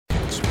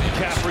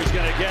McCaffrey's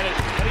going to get it,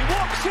 and he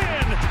walks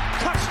in.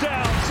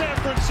 Touchdown, San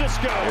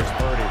Francisco. Here's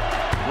Purdy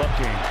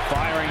looking,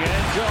 firing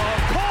end zone.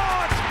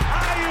 Caught!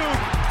 Ayuk!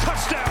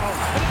 Touchdown!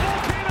 And the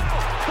ball came out.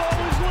 Ball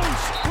is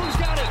loose. Who's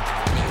got it?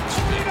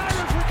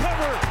 49ers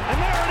recover, and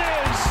there it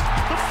is.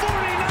 The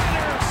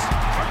 49ers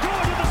are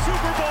going to the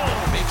Super Bowl.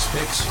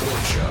 Mikks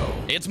Sports Show.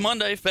 It's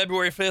Monday,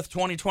 February 5th,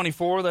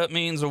 2024. That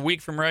means a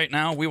week from right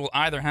now, we will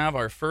either have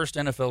our first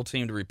NFL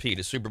team to repeat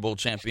as Super Bowl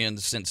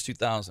champions since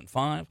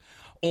 2005,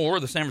 or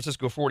the San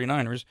Francisco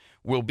 49ers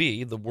will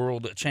be the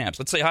world champs.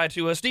 Let's say hi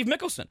to Steve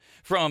Mickelson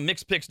from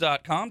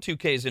MixPicks.com.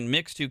 2Ks in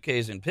Mix,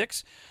 2Ks in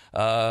Picks.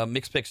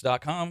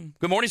 MixPicks.com.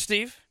 Good morning,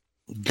 Steve.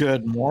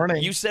 Good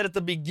morning. You said at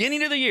the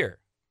beginning of the year,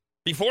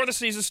 before the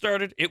season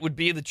started, it would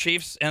be the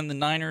Chiefs and the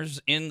Niners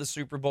in the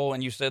Super Bowl,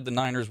 and you said the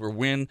Niners will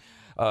win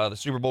the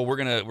Super Bowl. We're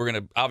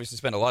gonna obviously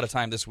spend a lot of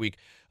time this week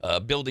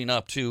building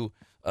up to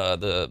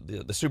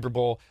the Super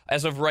Bowl.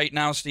 As of right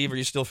now, Steve, are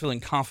you still feeling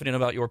confident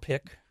about your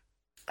pick?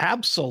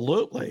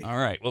 Absolutely. All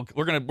right. Well,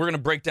 we're gonna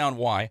break down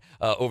why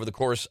over the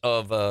course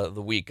of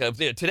the week.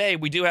 Today,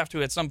 we do have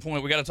to, at some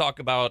point, we got to talk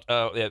about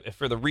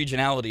for the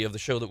regionality of the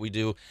show that we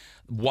do,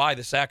 why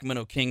the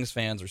Sacramento Kings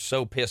fans are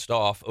so pissed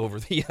off over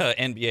the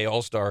NBA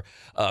All-Star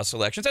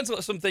selections, and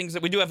some things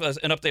that we do have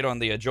an update on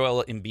the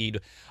Joel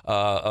Embiid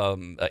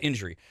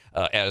injury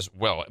as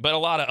well. But a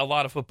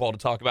lot of football to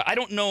talk about. I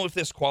don't know if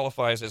this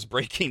qualifies as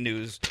breaking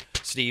news,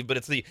 Steve, but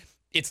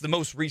it's the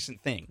most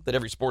recent thing that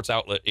every sports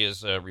outlet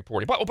is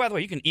reporting. By the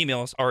way, you can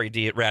email us,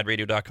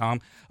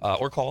 rad@radradio.com,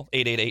 or call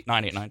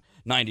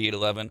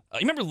 888-989-9811. You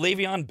remember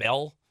Le'Veon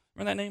Bell?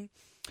 Remember that name?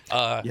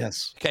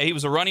 Yes. Okay, he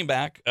was a running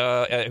back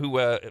who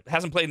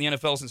hasn't played in the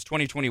NFL since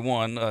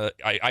 2021.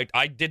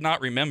 I did not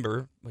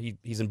remember.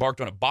 He's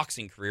embarked on a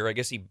boxing career. I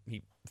guess he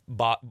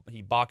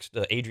boxed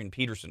Adrian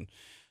Peterson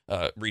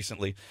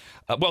recently.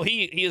 Well,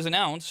 he has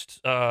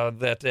announced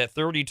that at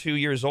 32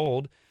 years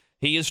old,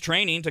 he is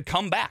training to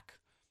come back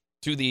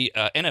to the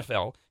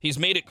NFL. He's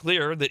made it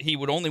clear that he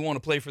would only want to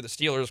play for the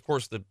Steelers. Of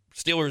course, the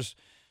Steelers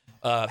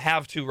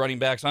have two running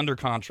backs under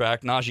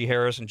contract, Najee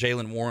Harris and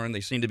Jalen Warren.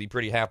 They seem to be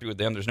pretty happy with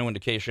them. There's no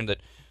indication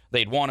that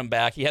they'd want him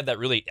back. He had that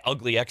really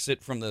ugly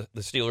exit from the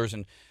Steelers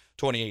in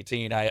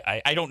 2018.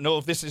 I don't know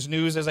if this is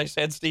news, as I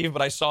said, Steve,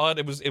 but I saw it.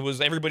 It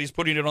was everybody's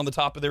putting it on the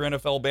top of their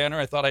NFL banner.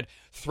 I thought I'd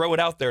throw it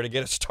out there to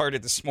get us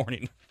started this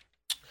morning.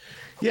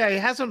 Yeah, he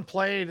hasn't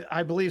played,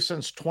 I believe,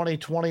 since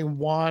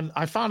 2021.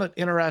 I found it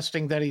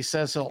interesting that he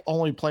says he'll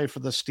only play for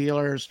the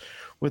Steelers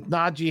with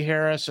Najee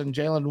Harris and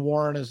Jalen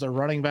Warren as their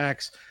running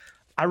backs.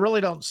 I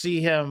really don't see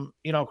him,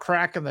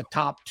 cracking the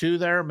top two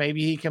there.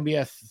 Maybe he can be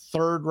a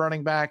third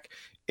running back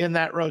in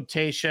that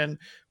rotation.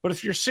 But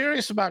if you're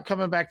serious about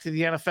coming back to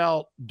the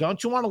NFL,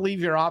 don't you want to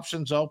leave your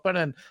options open?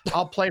 And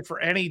I'll play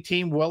for any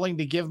team willing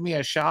to give me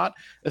a shot,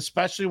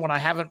 especially when I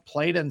haven't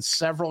played in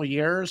several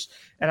years.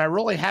 And I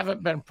really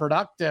haven't been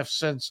productive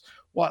since,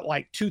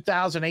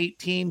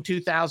 2018,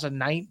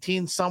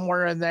 2019,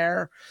 somewhere in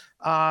there.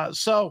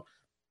 So,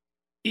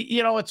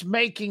 it's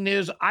making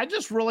news. I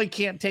just really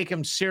can't take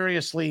him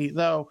seriously,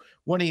 though,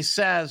 when he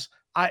says,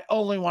 I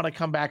only want to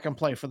come back and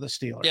play for the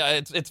Steelers. Yeah,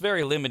 it's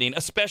very limiting,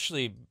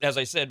 especially, as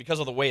I said, because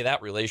of the way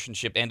that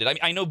relationship ended.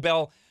 I know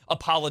Bell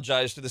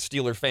apologized to the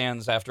Steeler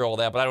fans after all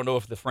that, but I don't know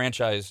if the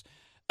franchise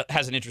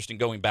has an interest in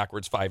going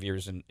backwards 5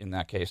 years in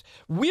that case.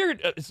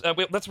 Weird.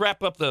 Let's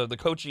wrap up the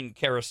coaching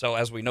carousel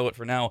as we know it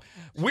for now.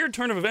 Weird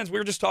turn of events. We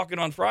were just talking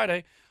on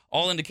Friday.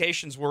 All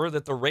indications were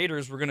that the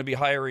Raiders were going to be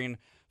hiring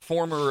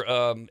former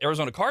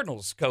Arizona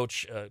Cardinals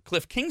coach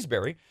Cliff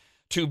Kingsbury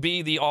to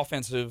be the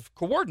offensive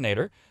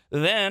coordinator.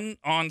 Then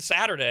on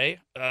Saturday,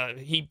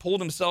 he pulled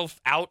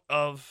himself out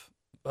of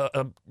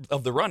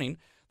the running.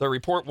 The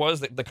report was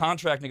that the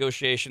contract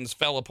negotiations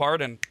fell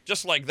apart, and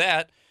just like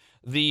that,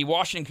 the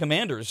Washington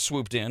Commanders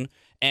swooped in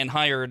and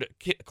hired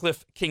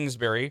Cliff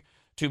Kingsbury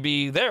to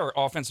be their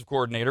offensive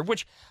coordinator,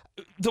 which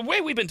the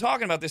way we've been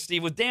talking about this,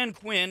 Steve, with Dan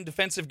Quinn,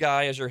 defensive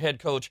guy, as your head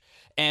coach,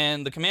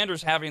 and the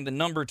Commanders having the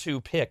number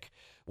 2 pick,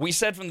 we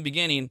said from the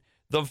beginning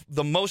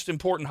the most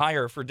important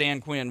hire for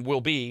Dan Quinn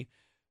will be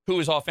who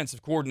his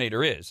offensive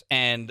coordinator is.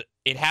 And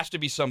it has to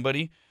be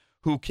somebody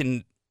who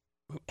can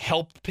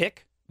help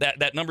pick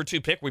that number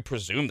 2 pick. We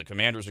presume the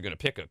Commanders are going to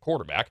pick a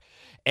quarterback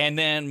and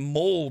then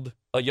mold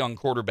a young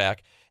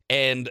quarterback.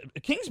 And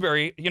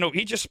Kingsbury,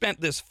 he just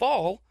spent this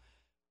fall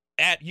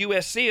at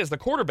USC as the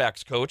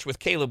quarterback's coach with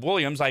Caleb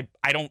Williams. I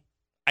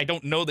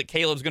don't know that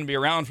Caleb's going to be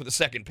around for the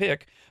second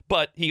pick,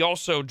 but he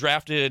also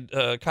drafted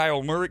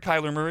Kyler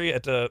Murray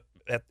at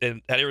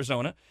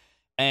Arizona.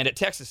 And at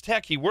Texas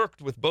Tech, he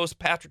worked with both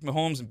Patrick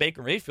Mahomes and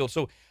Baker Mayfield.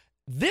 So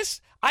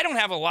I don't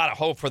have a lot of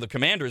hope for the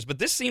Commanders, but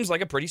this seems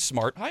like a pretty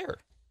smart hire.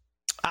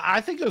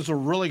 I think it was a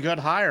really good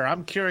hire.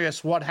 I'm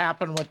curious what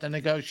happened with the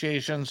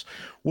negotiations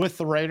with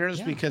the Raiders,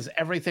 because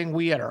everything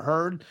we had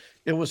heard,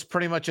 it was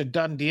pretty much a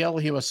done deal.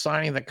 He was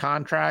signing the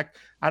contract.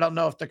 I don't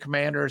know if the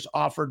Commanders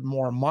offered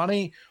more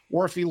money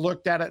or if he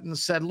looked at it and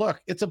said,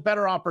 look, it's a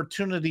better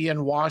opportunity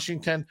in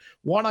Washington.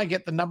 One, I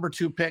get the number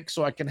 2 pick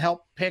so I can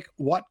help pick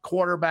what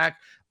quarterback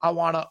I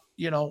want to,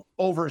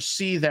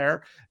 oversee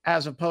there,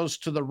 as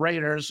opposed to the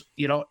Raiders,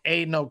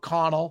 Aiden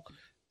O'Connell.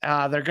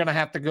 They're going to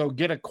have to go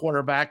get a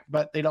quarterback,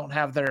 but they don't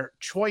have their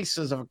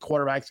choices of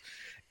quarterbacks.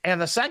 And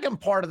the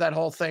second part of that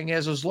whole thing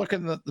is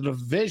looking at the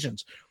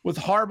divisions. With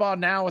Harbaugh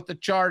now with the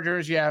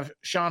Chargers, you have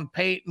Sean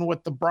Payton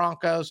with the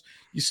Broncos.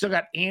 You still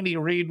got Andy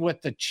Reid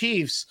with the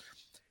Chiefs.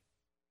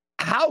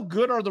 How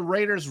good are the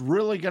Raiders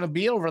really going to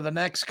be over the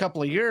next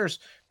couple of years?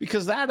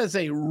 Because that is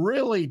a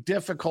really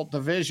difficult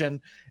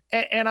division.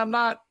 And I'm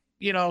not,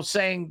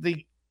 saying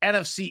the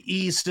NFC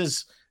East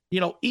is,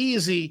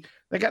 easy.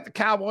 They got the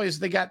Cowboys,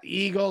 they got the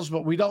Eagles,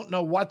 but we don't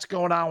know what's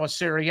going on with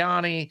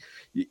Sirianni.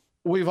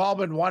 We've all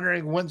been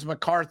wondering, when's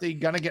McCarthy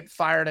going to get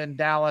fired in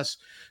Dallas?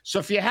 So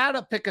if you had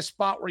to pick a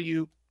spot where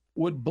you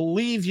would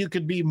believe you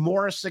could be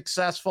more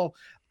successful,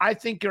 I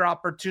think your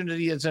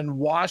opportunity is in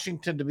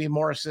Washington to be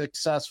more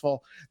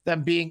successful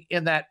than being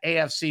in that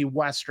AFC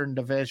Western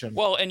division.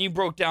 Well, and you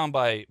broke down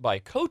by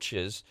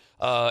coaches.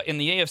 In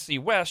the AFC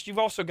West, you've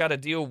also got to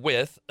deal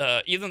with,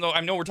 even though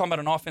I know we're talking about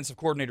an offensive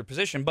coordinator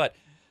position, but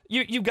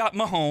you've got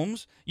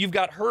Mahomes, you've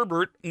got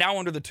Herbert now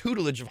under the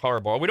tutelage of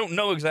Harbaugh. We don't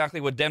know exactly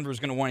what Denver's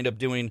going to wind up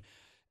doing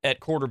at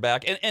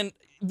quarterback. And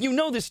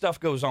this stuff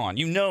goes on.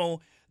 You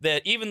know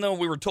that even though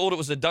we were told it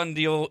was a done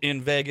deal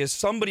in Vegas,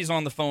 somebody's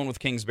on the phone with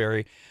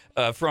Kingsbury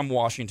from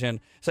Washington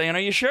saying, are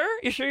you sure?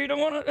 You sure you don't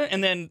want to?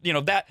 And then,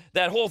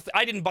 that whole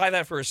I didn't buy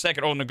that for a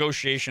second. Oh,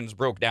 negotiations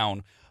broke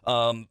down.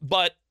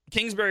 But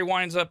Kingsbury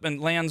winds up and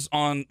lands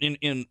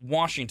in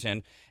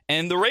Washington.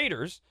 And the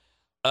Raiders,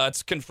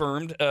 it's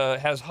confirmed,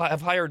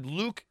 have hired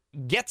Luke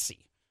Getsy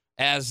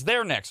as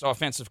their next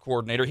offensive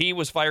coordinator. He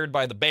was fired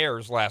by the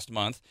Bears last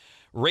month.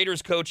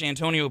 Raiders coach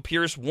Antonio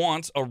Pierce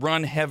wants a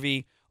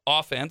run-heavy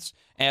offense,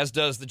 as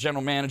does the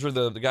general manager,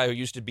 the guy who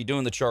used to be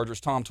doing the Chargers,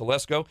 Tom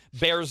Telesco.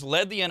 Bears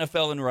led the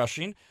NFL in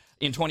rushing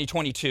in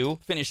 2022,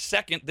 finished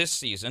second this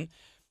season,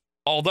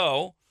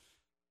 although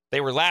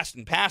they were last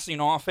in passing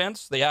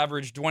offense. They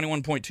averaged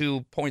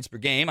 21.2 points per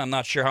game. I'm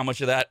not sure how much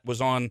of that was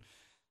on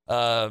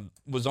Getsy.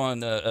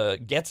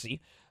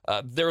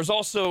 There's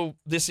also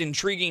this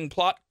intriguing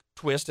plot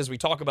twist as we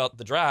talk about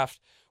the draft,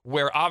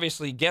 where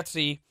obviously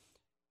Getsy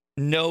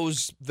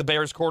knows the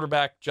Bears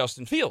quarterback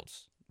Justin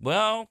Fields.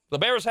 Well, the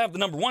Bears have the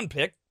number 1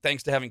 pick,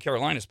 thanks to having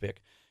Carolina's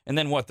pick. And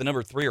then the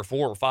number 3 or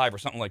 4 or 5 or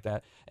something like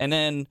that.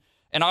 And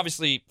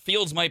obviously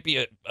Fields might be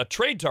a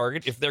trade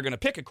target if they're going to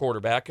pick a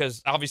quarterback,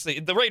 because obviously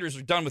the Raiders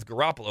are done with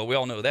Garoppolo. We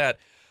all know that.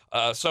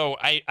 So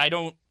I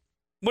don't.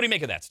 What do you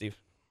make of that, Steve?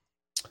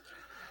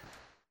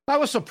 I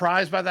was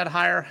surprised by that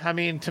hire. I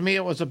mean, to me,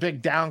 it was a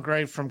big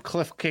downgrade from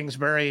Cliff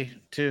Kingsbury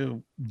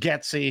to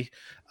Getsy.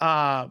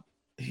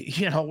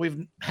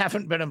 We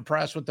haven't been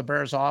impressed with the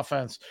Bears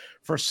offense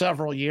for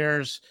several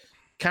years.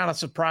 Kind of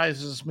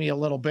surprises me a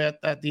little bit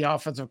that the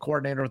offensive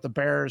coordinator with the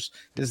Bears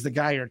is the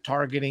guy you're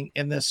targeting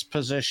in this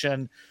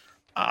position.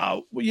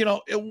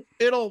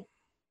 It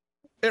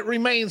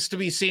remains to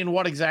be seen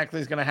what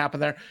exactly is going to happen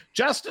there.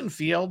 Justin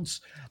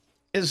Fields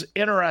is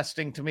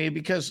interesting to me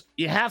because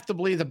you have to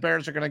believe the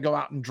Bears are going to go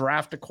out and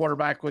draft a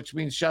quarterback, which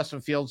means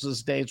Justin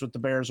Fields' days with the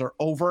Bears are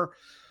over.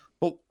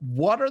 But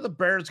what are the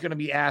Bears going to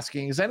be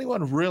asking? Is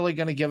anyone really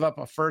going to give up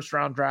a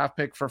first-round draft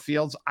pick for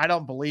Fields? I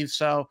don't believe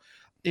so.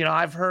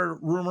 I've heard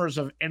rumors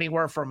of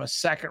anywhere from a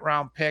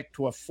second-round pick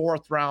to a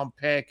fourth-round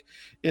pick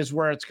is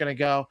where it's going to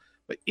go.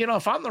 But,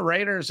 if I'm the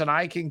Raiders and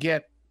I can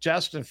get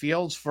Justin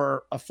Fields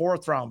for a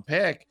fourth-round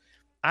pick,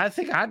 I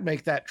think I'd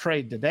make that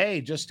trade today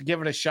just to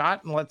give it a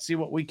shot and let's see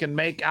what we can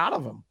make out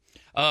of him.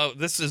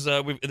 This is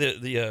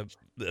the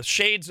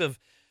shades of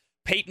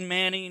Peyton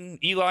Manning,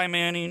 Eli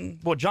Manning.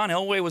 Well, John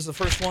Elway was the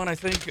first one, I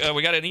think.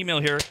 We got an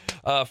email here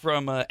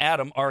from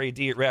Adam,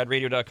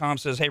 RAD@radradio.com,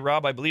 says, hey,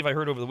 Rob, I believe I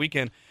heard over the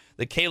weekend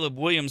that Caleb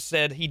Williams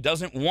said he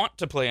doesn't want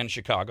to play in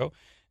Chicago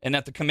and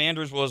that the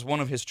Commanders was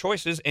one of his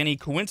choices. Any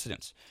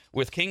coincidence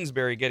with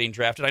Kingsbury getting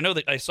drafted?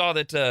 I saw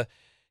that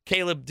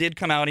Caleb did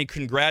come out and he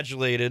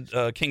congratulated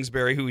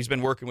Kingsbury, who he's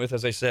been working with,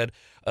 as I said,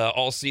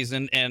 all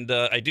season. And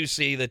I do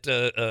see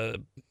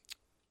that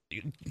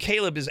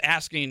Caleb is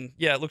asking,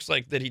 it looks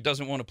like that he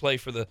doesn't want to play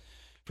for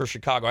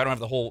Chicago. I don't have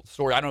the whole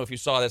story. I don't know if you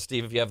saw that,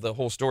 Steve, if you have the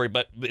whole story,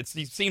 but it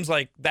seems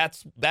like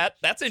that's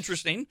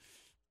interesting.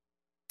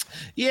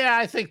 Yeah,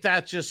 I think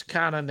that's just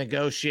kind of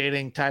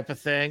negotiating type of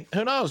thing.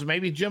 Who knows?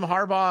 Maybe Jim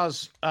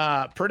Harbaugh's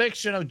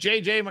prediction of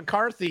J.J.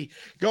 McCarthy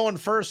going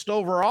first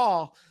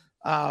overall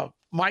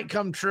might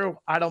come true.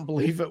 I don't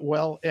believe it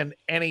will in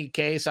any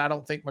case. I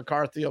don't think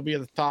McCarthy will be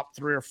in the top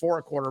 3 or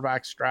 4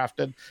 quarterbacks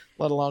drafted,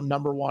 let alone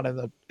number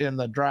 1 in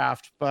the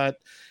draft. But,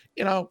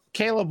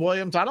 Caleb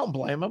Williams, I don't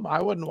blame him.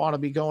 I wouldn't want to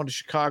be going to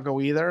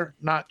Chicago either.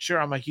 Not sure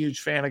I'm a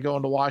huge fan of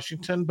going to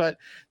Washington, but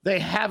they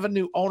have a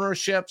new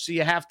ownership, so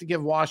you have to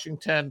give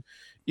Washington,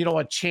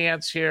 a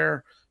chance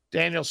here.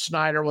 Daniel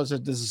Snyder was a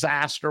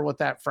disaster with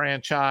that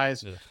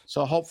franchise. Yeah.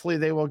 So hopefully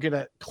they will get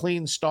a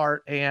clean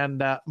start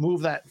and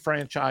move that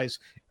franchise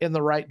in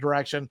the right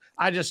direction.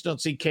 I just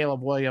don't see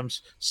Caleb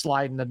Williams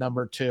sliding to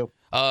number 2.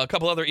 A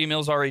couple other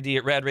emails,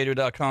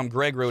 RAD@radradio.com.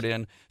 Greg wrote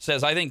in,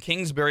 says, I think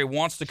Kingsbury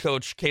wants to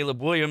coach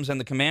Caleb Williams and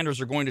the Commanders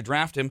are going to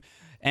draft him.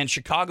 and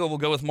Chicago will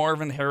go with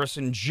Marvin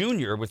Harrison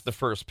Jr. with the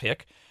first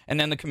pick, and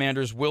then the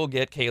Commanders will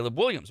get Caleb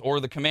Williams, or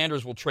the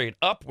Commanders will trade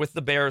up with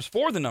the Bears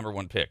for the number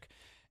 1 pick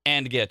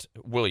and get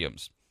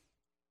Williams.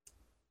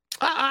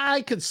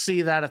 I could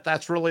see that if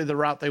that's really the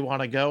route they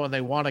want to go, and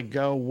they want to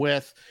go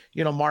with,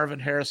 Marvin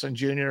Harrison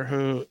Jr.,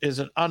 who is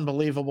an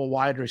unbelievable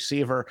wide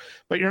receiver,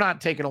 but you're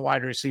not taking a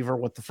wide receiver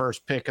with the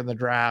first pick in the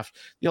draft.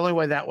 The only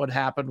way that would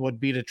happen would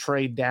be to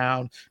trade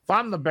down. If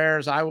I'm the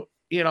Bears,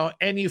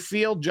 and you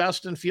feel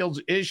Justin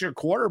Fields is your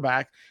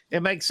quarterback,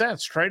 it makes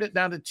sense. Trade it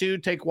down to 2,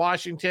 take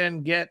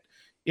Washington, get,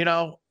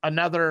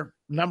 another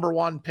number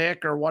 1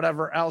 pick or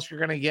whatever else you're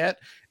going to get.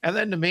 And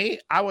then to me,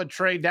 I would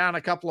trade down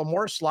a couple of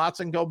more slots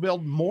and go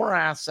build more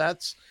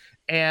assets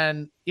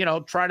and,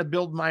 try to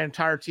build my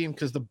entire team,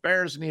 because the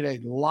Bears need a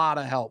lot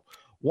of help.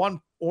 1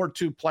 or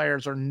 2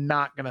 players are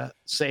not going to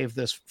save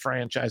this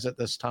franchise at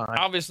this time.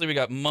 Obviously, we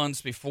got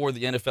months before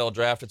the NFL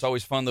draft. It's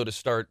always fun, though, to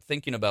start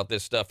thinking about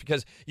this stuff,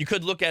 because you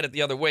could look at it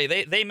the other way.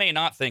 They may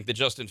not think that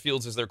Justin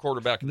Fields is their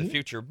quarterback in the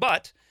future,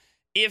 but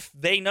if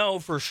they know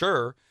for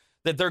sure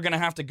that they're going to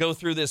have to go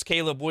through this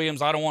Caleb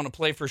Williams, I don't want to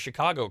play for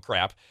Chicago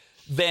crap,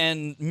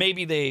 then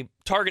maybe they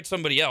target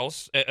somebody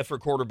else for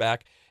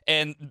quarterback.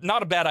 And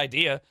not a bad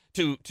idea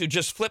to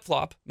just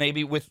flip-flop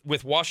maybe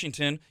with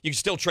Washington. You can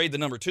still trade the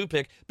number 2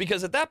 pick,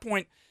 because at that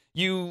point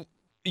you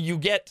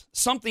get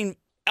something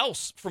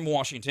else from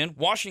Washington.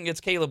 Washington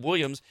gets Caleb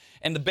Williams,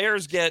 and the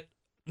Bears get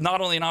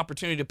not only an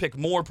opportunity to pick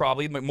more,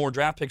 probably, but more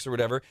draft picks or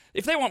whatever.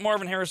 If they want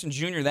Marvin Harrison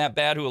Jr. that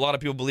bad, who a lot of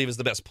people believe is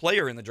the best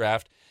player in the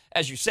draft,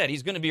 as you said,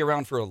 he's going to be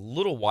around for a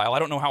little while. I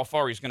don't know how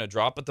far he's going to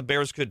drop, but the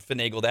Bears could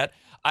finagle that.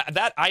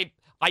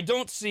 I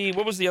don't see,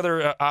 what was the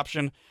other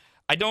option?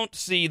 I don't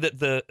see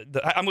that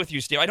I'm with you,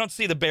 Steve. I don't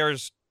see the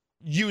Bears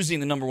using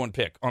the number 1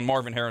 pick on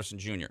Marvin Harrison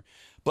Jr.,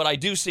 but I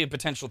do see a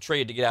potential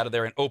trade to get out of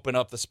there and open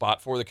up the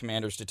spot for the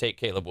Commanders to take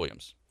Caleb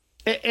Williams.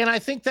 And I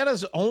think that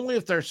is only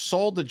if they're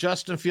sold that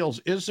Justin Fields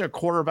is their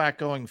quarterback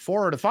going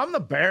forward. If I'm the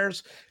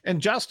Bears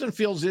and Justin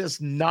Fields is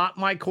not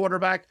my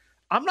quarterback,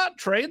 I'm not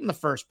trading the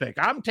first pick.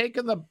 I'm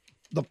taking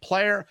the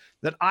player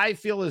that I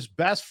feel is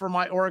best for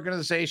my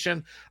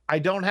organization. I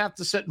don't have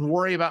to sit and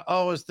worry about,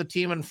 is the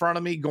team in front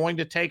of me going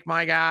to take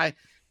my guy?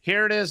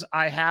 Here it is.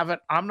 I have it.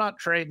 I'm not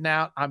trading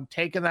out. I'm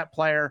taking that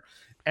player.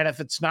 And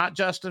if it's not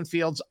Justin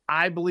Fields,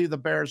 I believe the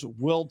Bears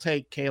will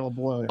take Caleb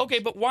Williams. Okay,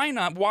 but why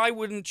not? Why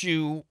wouldn't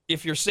you,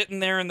 if you're sitting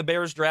there in the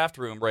Bears draft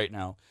room right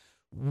now,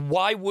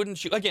 why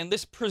wouldn't you? Again,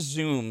 this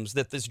presumes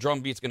that this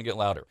drum beat's going to get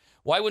louder.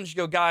 Why wouldn't you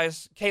go,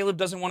 guys, Caleb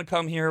doesn't want to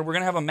come here. We're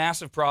going to have a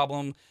massive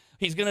problem.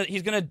 He's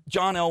gonna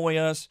John Elway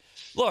us.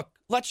 Look,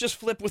 let's just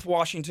flip with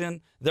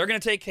Washington. They're going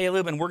to take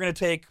Caleb, and we're going to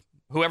take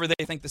whoever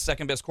they think the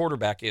second best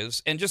quarterback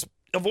is, and just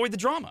avoid the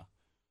drama.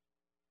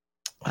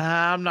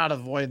 I'm not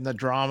avoiding the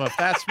drama. If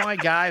that's my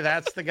guy,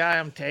 that's the guy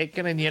I'm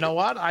taking. And you know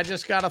what? I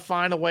just got to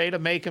find a way to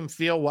make him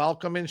feel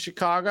welcome in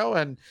Chicago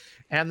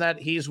and that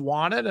he's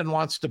wanted and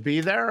wants to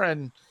be there.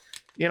 And,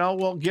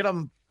 we'll get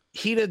him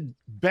heated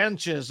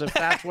benches if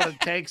that's what it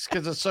takes,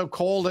 because it's so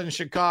cold in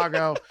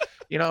Chicago,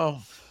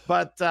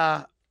 But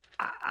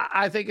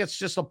I think it's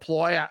just a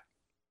ploy.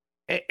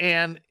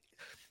 And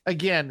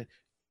again,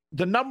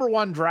 the number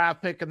 1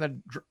 draft pick in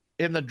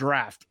the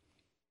draft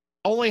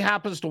only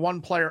happens to 1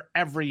 player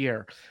every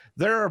year.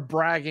 There are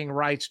bragging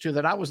rights to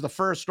that. I was the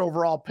first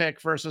overall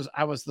pick versus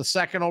I was the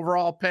second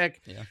overall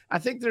pick. Yeah. I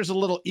think there's a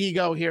little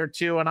ego here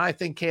too, and I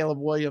think Caleb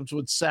Williams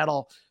would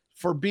settle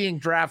for being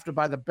drafted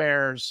by the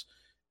Bears.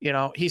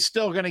 He's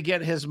still going to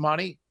get his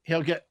money.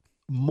 He'll get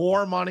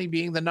more money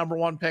being the number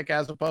 1 pick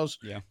as opposed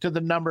to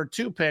the number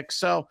 2 pick.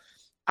 So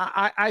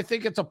I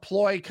think it's a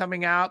ploy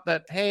coming out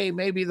that, hey,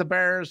 maybe the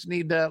Bears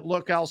need to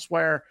look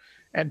elsewhere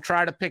and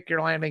try to pick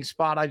your landing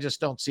spot. I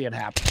just don't see it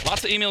happen.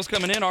 Lots of emails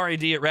coming in,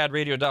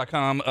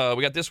 rad@radradio.com.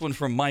 We got this one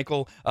from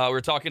Michael. We're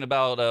talking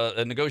about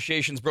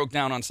negotiations broke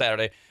down on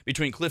Saturday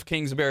between Cliff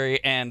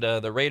Kingsbury and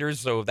the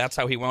Raiders. So that's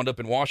how he wound up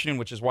in Washington,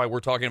 which is why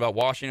we're talking about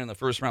Washington, the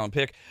first-round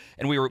pick.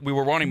 And we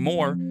were wanting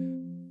more.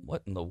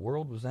 What in the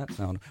world was that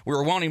sound? We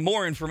were wanting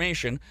more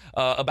information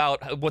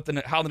about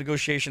how the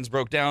negotiations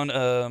broke down.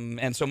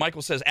 And so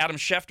Michael says Adam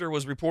Schefter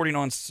was reporting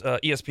on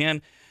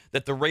ESPN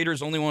that the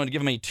Raiders only wanted to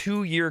give him a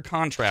 2-year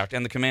contract,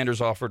 and the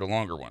Commanders offered a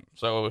longer one.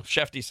 So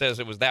Shefty says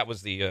that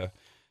was the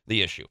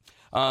issue.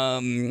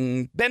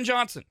 Ben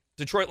Johnson,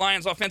 Detroit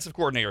Lions offensive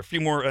coordinator. A few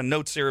more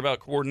notes here about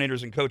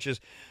coordinators and coaches.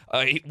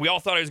 We all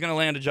thought he was going to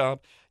land a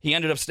job. He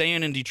ended up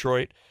staying in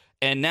Detroit,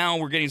 and now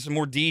we're getting some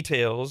more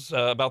details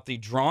about the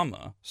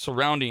drama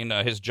surrounding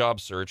his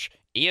job search.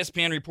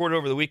 ESPN reported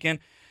over the weekend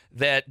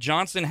that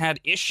Johnson had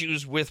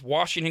issues with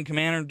Washington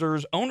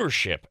Commanders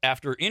ownership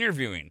after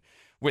interviewing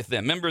with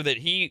them. Remember that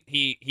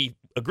he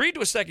agreed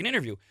to a second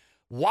interview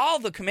while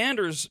the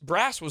Commanders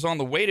brass was on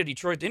the way to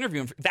Detroit to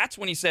interview him. That's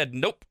when he said,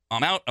 nope,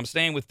 I'm out. I'm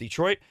staying with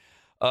Detroit.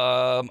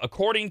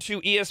 According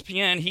to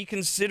ESPN, he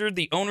considered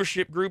the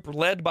ownership group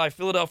led by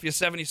Philadelphia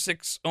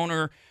 76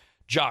 owner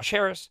Josh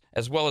Harris,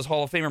 as well as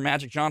Hall of Famer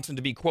Magic Johnson,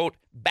 to be, quote,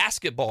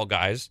 basketball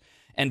guys,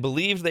 and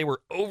believed they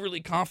were overly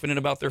confident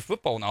about their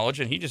football knowledge,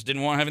 and he just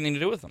didn't want to have anything to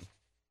do with them.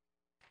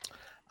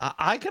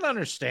 I can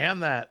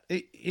understand that.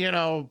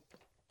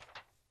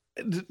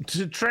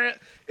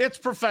 It's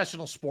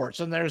professional sports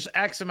and there's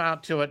X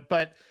amount to it,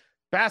 but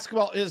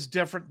basketball is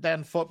different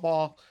than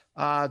football,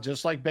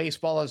 just like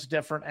baseball is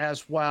different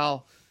as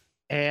well.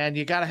 And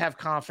you got to have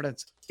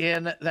confidence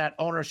in that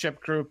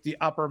ownership group, the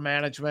upper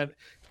management.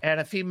 And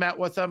if he met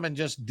with them and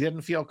just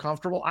didn't feel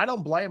comfortable, I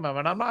don't blame him.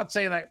 And I'm not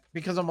saying that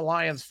because I'm a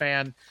Lions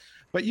fan,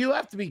 but you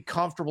have to be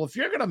comfortable if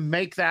you're going to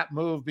make that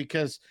move,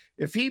 because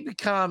if he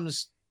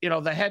becomes,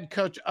 the head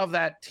coach of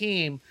that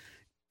team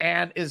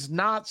and is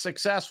not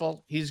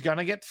successful, he's going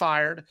to get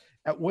fired.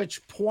 At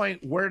which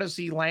point, where does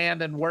he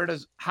land and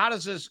how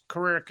does his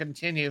career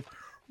continue?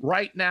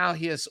 Right now,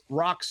 he is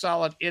rock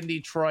solid in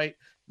Detroit.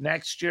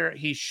 Next year,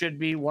 he should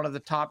be one of the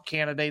top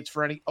candidates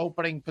for any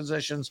opening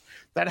positions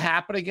that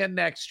happen again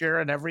next year.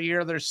 And every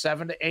year there's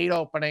 7 to 8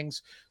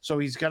 openings. So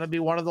he's going to be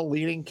one of the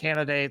leading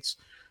candidates.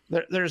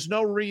 There's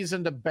no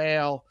reason to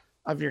bail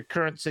of your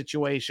current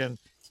situation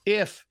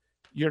if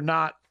you're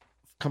not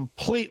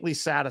completely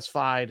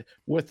satisfied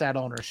with that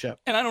ownership.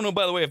 And I don't know,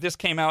 by the way, if this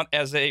came out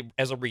as a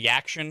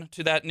reaction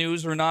to that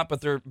news or not,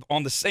 but they're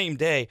on the same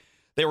day,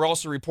 they were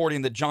also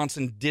reporting that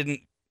Johnson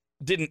didn't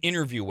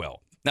interview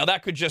well. Now,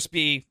 that could just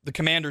be the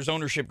Commanders'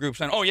 ownership group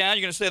saying, oh, yeah,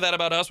 you're going to say that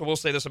about us? Well, we'll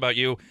say this about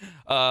you.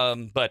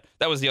 But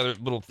that was the other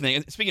little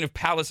thing. Speaking of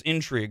palace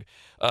intrigue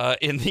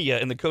in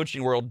the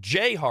coaching world,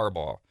 Jay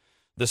Harbaugh,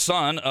 the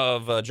son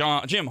of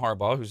Jim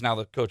Harbaugh, who's now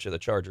the coach of the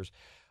Chargers,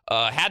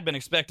 had been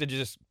expected to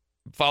just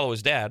follow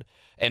his dad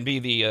and be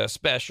the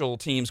special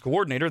teams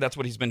coordinator. That's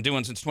what he's been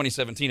doing since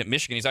 2017 at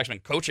Michigan. He's actually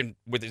been coaching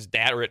with his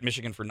dad or at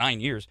Michigan for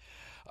 9 years.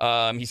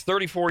 He's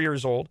 34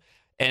 years old.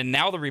 And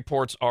now the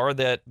reports are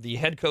that the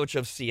head coach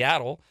of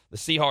Seattle, the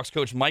Seahawks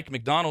coach Mike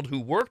McDonald, who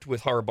worked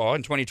with Harbaugh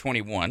in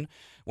 2021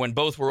 when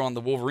both were on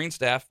the Wolverine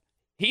staff,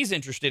 he's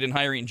interested in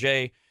hiring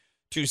Jay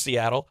to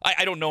Seattle.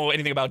 I don't know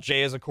anything about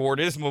Jay as a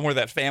coordinator. This is more of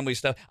that family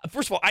stuff.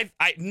 First of all, I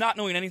not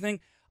knowing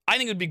anything, I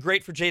think it would be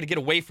great for Jay to get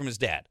away from his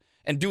dad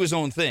and do his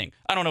own thing.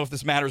 I don't know if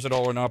this matters at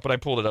all or not, but I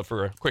pulled it up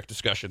for a quick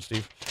discussion,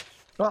 Steve.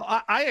 Well,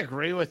 I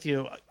agree with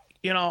you.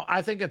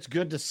 I think it's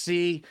good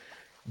to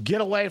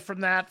get away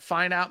from that,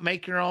 find out,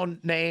 make your own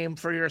name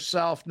for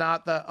yourself,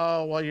 not the,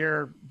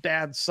 your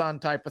dad's son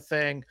type of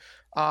thing.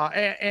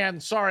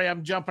 And sorry,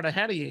 I'm jumping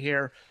ahead of you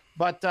here,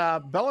 but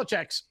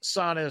Belichick's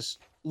son is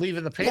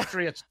leaving the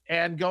Patriots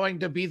and going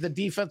to be the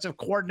defensive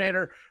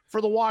coordinator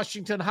for the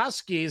Washington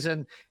Huskies.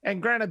 And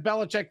granted,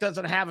 Belichick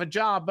doesn't have a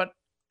job, but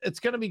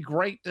it's going to be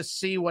great to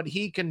see what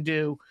he can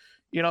do,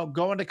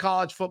 going to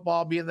college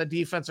football, being the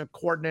defensive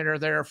coordinator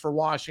there for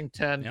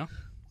Washington. Yeah.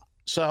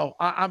 So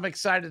I'm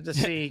excited to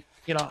see,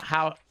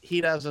 how he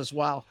does as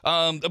well.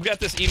 I've got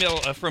this email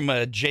from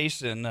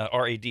Jason,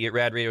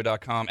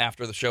 rad@radradio.com,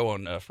 after the show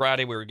on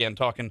Friday. We were, again,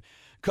 talking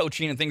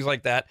coaching and things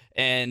like that.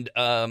 And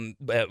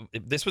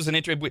this was an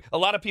interesting. A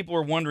lot of people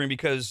were wondering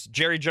because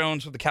Jerry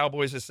Jones with the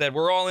Cowboys has said,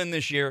 we're all in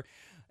this year,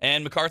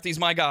 and McCarthy's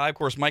my guy. Of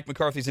course, Mike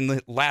McCarthy's in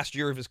the last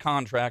year of his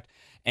contract,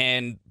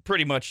 and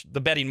pretty much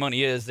the betting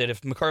money is that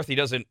if McCarthy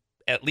doesn't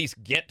at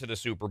least get to the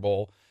Super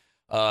Bowl,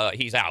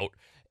 he's out.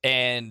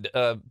 And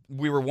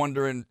we were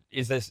wondering,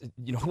 is this,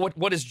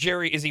 what is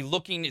Jerry? Is he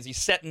looking? Is he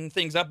setting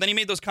things up? Then he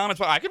made those comments,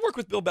 well, I could work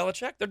with Bill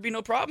Belichick. There'd be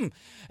no problem.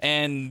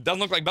 And doesn't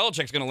look like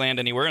Belichick's going to land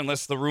anywhere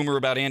unless the rumor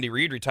about Andy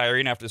Reid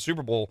retiring after the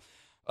Super Bowl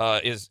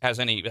has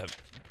any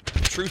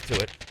truth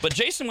to it. But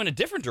Jason went a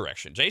different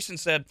direction. Jason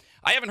said,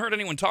 I haven't heard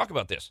anyone talk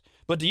about this,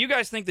 but do you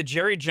guys think that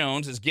Jerry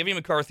Jones is giving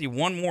McCarthy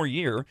one more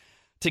year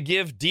to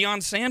give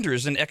Deion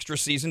Sanders an extra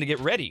season to get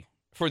ready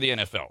for the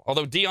NFL?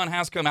 Although Deion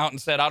has come out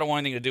and said, I don't want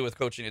anything to do with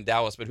coaching in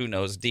Dallas, but who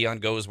knows? Deion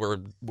goes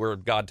where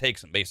God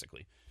takes him,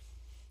 basically.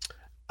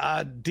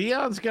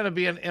 Deion's going to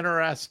be an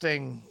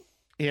interesting,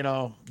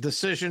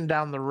 decision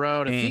down the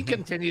road. If he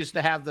continues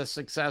to have the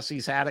success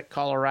he's had at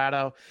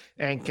Colorado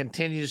and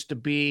continues to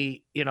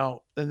be, in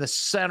the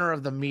center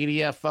of the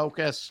media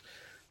focus,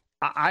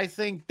 I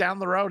think down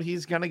the road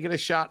he's going to get a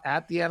shot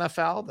at the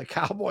NFL. The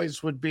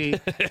Cowboys would be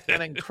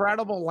an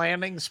incredible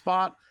landing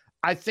spot.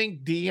 I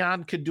think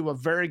Deion could do a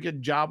very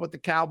good job with the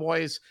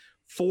Cowboys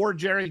for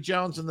Jerry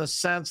Jones in the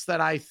sense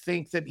that I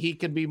think that he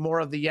can be more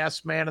of the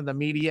yes man and the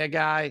media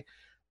guy.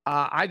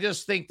 I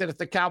just think that if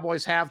the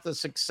Cowboys have the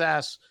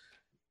success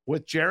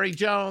with Jerry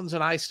Jones,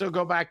 and I still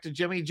go back to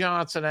Jimmy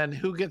Johnson and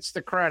who gets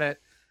the credit,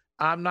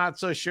 I'm not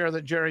so sure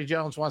that Jerry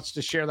Jones wants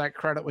to share that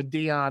credit with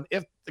Deion.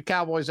 If the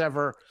Cowboys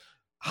ever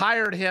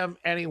hired him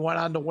and he went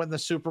on to win the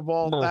Super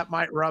Bowl, that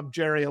might rub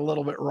Jerry a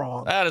little bit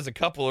wrong. That is a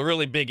couple of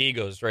really big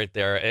egos right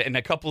there, and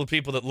a couple of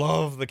people that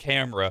love the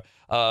camera.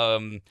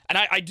 And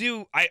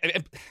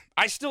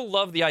I still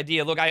love the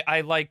idea. Look,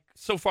 I like,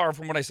 so far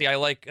from what I see, I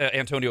like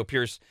Antonio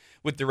Pierce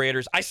with the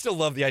Raiders. I still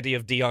love the idea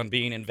of Deion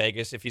being in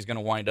Vegas if he's going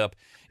to wind up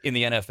in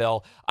the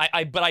NFL.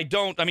 But I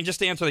don't, just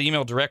to answer the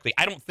email directly,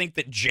 I don't think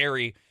that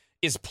Jerry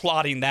is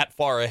plotting that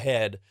far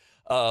ahead.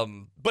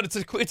 But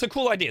it's a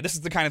cool idea. This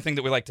is the kind of thing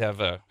that we like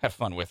to have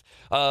fun with.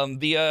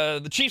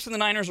 The Chiefs and the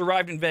Niners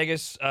arrived in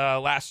Vegas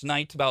last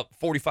night, about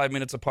 45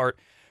 minutes apart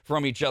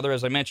from each other.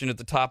 As I mentioned at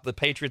the top, the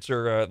Patriots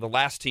are the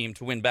last team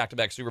to win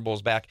back-to-back Super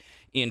Bowls back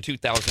in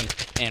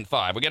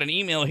 2005. We got an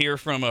email here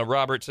from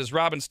Robert. It says,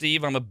 Rob and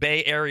Steve, I'm a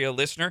Bay Area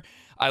listener.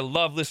 I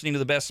love listening to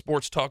the best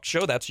sports talk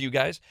show. That's you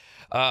guys.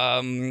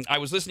 I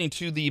was listening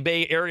to the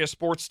Bay Area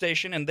sports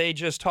station, and they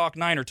just talk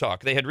Niner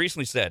talk. They had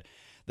recently said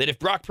that if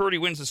Brock Purdy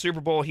wins the Super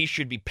Bowl, he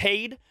should be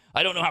paid.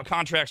 I don't know how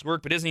contracts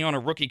work, but isn't he on a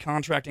rookie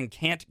contract and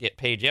can't get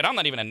paid yet? I'm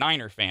not even a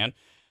Niner fan.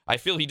 I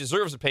feel he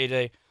deserves a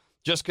payday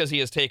just because he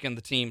has taken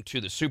the team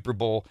to the Super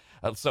Bowl.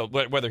 So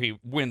whether he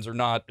wins or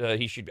not,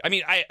 he should be. I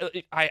mean,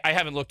 I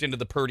haven't looked into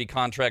the Purdy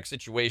contract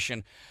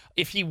situation.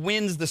 If he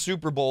wins the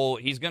Super Bowl,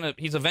 he's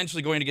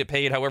eventually going to get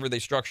paid however they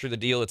structure the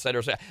deal, et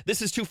cetera. So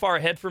this is too far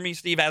ahead for me,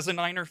 Steve, as a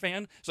Niner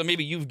fan. So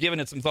maybe you've given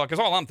it some thought,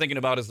 because all I'm thinking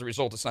about is the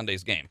result of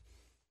Sunday's game.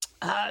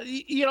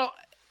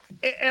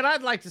 And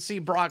I'd like to see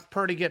Brock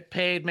Purdy get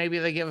paid. Maybe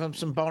they give him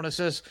some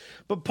bonuses.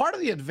 But part of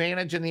the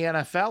advantage in the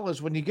NFL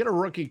is when you get a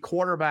rookie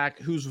quarterback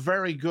who's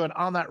very good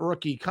on that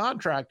rookie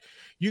contract,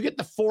 you get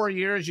the 4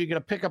 years, you get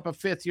to pick up a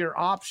fifth-year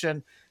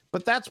option.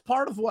 But that's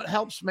part of what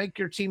helps make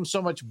your team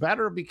so much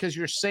better, because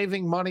you're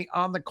saving money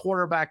on the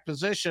quarterback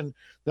position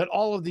that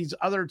all of these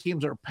other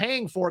teams are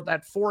paying for,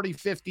 that 40,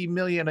 50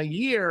 million a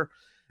year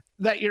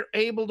that you're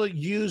able to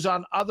use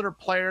on other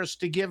players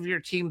to give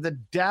your team the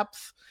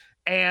depth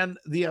and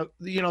the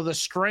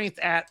strength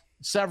at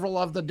several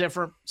of the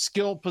different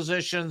skill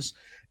positions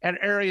and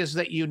areas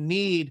that you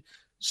need.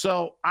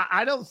 So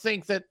I don't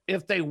think that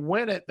if they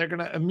win it, they're going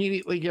to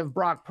immediately give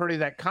Brock Purdy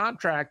that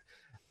contract,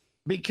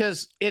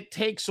 because it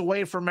takes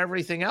away from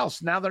everything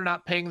else. Now they're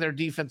not paying their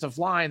defensive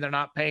line. They're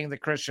not paying the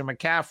Christian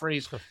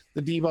McCaffreys,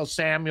 the Deebo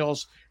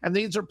Samuels, and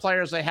these are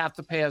players they have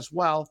to pay as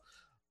well.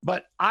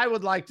 But I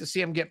would like to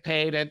see him get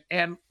paid.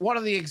 And one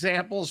of the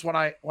examples when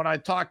I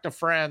talk to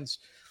friends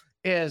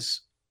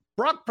is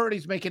Brock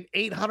Purdy's making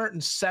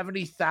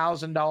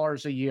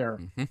 $870,000 a year.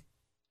 Mm-hmm.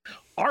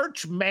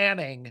 Arch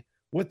Manning,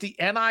 with the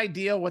NIL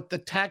deal with the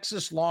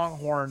Texas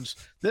Longhorns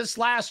this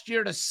last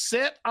year, to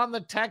sit on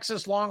the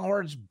Texas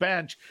Longhorns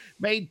bench,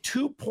 made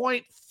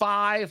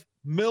 $2.5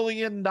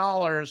 million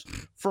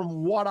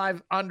from what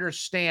I've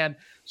understand.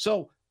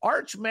 So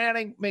Arch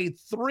Manning made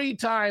 3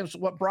 times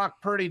what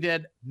Brock Purdy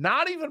did,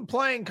 not even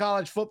playing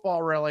college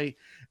football really,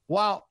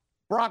 while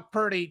Brock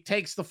Purdy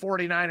takes the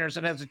 49ers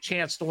and has a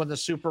chance to win the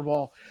Super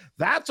Bowl.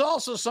 That's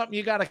also something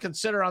you got to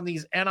consider on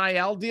these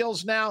NIL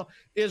deals now,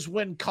 is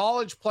when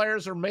college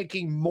players are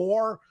making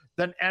more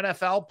than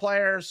NFL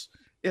players,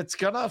 it's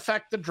going to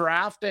affect the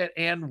draft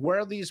and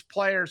where these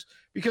players,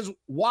 because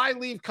why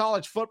leave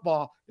college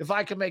football if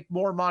I can make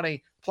more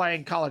money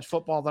playing college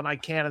football than I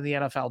can in the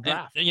NFL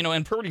draft?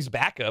 And Purdy's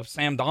backup,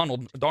 Sam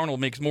Darnold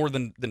makes more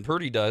than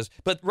Purdy does.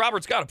 But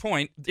Robert's got a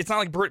point. It's not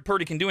like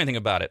Purdy can do anything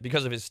about it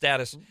because of his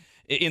status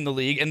in the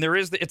league. And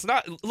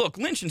look,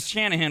 Lynch and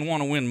Shanahan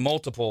want to win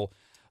multiple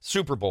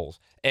Super Bowls,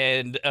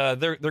 and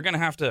they're going to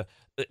have to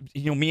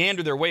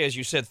meander their way, as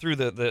you said, through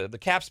the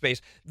cap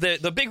space.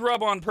 The big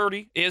rub on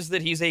Purdy is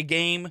that he's a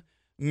game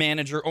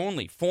manager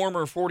only.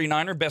 Former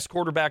 49er, best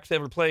quarterback to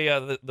ever play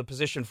the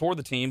position for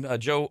the team,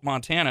 Joe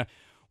Montana,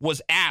 was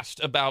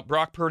asked about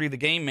Brock Purdy, the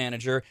game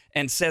manager,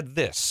 and said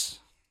this.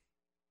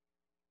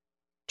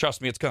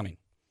 Trust me, it's coming.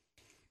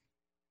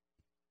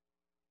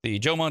 The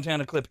Joe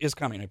Montana clip is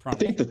coming, I promise.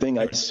 I think the thing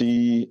I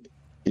see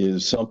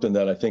is something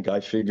that I think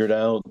I figured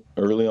out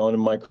early on in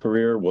my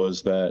career,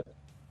 was that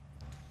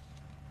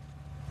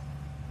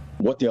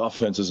what the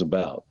offense is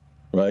about,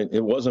 right?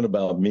 It wasn't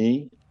about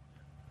me.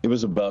 It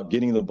was about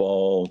getting the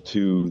ball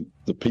to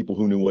the people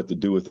who knew what to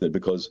do with it,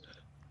 because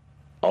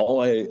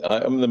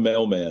I'm the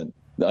mailman.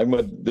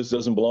 This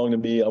doesn't belong to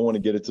me. I want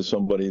to get it to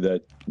somebody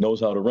that knows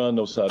how to run,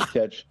 knows how to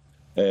catch.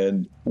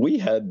 And we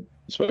had,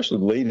 especially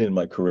late in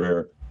my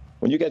career,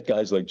 when you get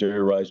guys like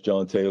Jerry Rice,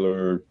 John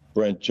Taylor,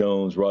 Brent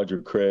Jones,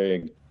 Roger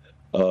Craig,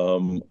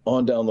 on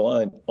down the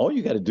line, all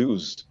you got to do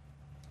is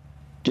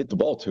get the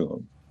ball to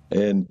them.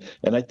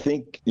 And I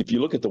think if you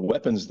look at the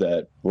weapons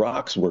that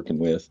Brock's working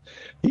with,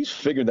 he's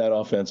figured that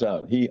offense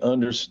out. He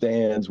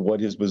understands what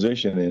his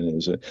position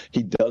is.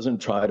 He doesn't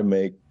try to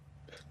make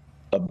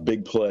a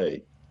big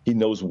play. He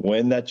knows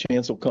when that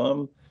chance will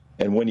come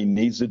and when he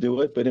needs to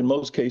do it. But in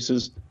most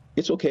cases,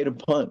 it's okay to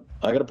punt.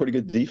 I got a pretty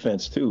good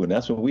defense too. And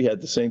that's when we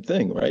had the same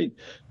thing, right?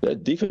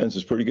 That defense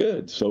is pretty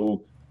good.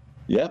 So,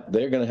 yeah,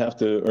 they're going to have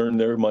to earn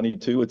their money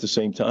too at the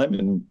same time.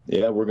 And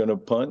yeah, we're going to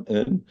punt,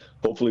 and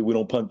hopefully we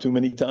don't punt too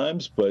many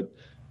times, but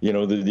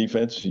the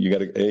defense, you got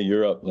to, hey,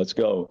 you're up, let's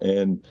go.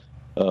 And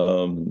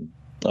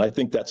I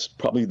think that's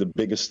probably the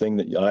biggest thing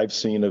that I've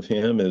seen of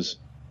him is,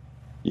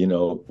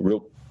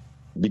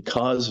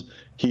 because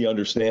he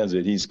understands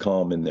it, he's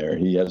calm in there.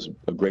 He has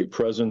a great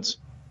presence,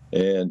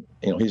 and,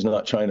 he's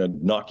not trying to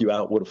knock you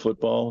out with a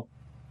football.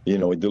 He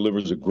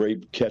delivers a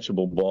great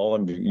catchable ball. I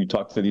mean, you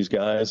talk to these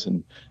guys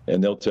and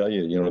they'll tell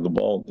you, the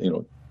ball,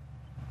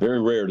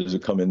 very rare does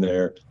it come in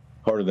there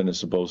harder than it's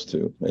supposed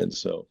to. And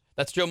so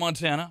that's Joe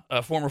Montana,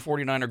 a former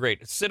 49er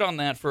great. Sit on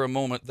that for a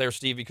moment there,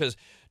 Steve, because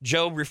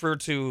Joe referred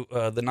to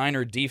the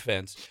Niner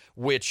defense,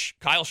 which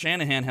Kyle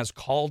Shanahan has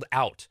called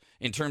out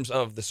in terms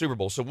of the Super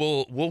Bowl. So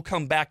we'll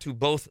come back to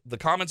both the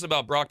comments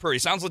about Brock Purdy.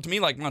 Sounds like to me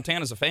like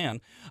Montana's a fan.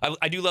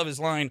 I do love his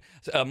line.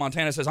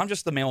 Montana says, "I'm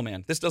just the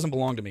mailman. This doesn't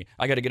belong to me.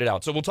 I got to get it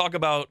out." So we'll talk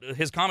about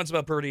his comments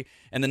about Purdy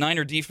and the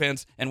Niner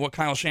defense and what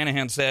Kyle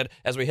Shanahan said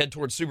as we head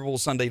towards Super Bowl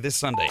Sunday this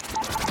Sunday.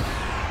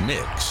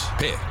 Mikks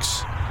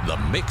Pikks, the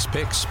Mikks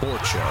Pikks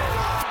Sports Show.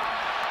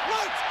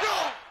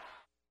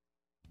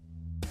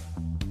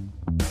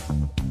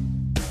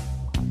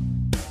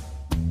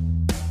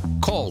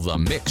 Call the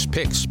Mikks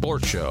Pikks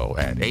Sports Show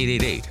at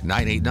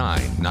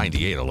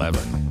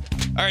 888-989-9811.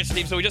 All right,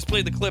 Steve, so we just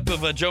played the clip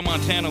of Joe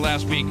Montana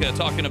last week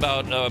talking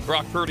about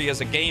Brock Purdy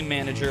as a game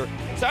manager.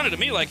 It sounded to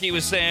me like he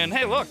was saying,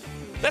 hey, look,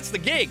 that's the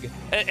gig.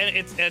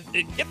 And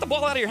get the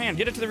ball out of your hand.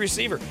 Get it to the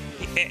receiver.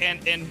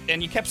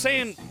 And you kept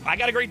saying, I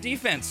got a great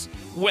defense.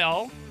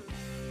 Well,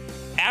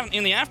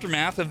 in the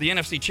aftermath of the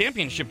NFC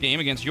Championship game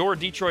against your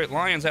Detroit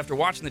Lions, after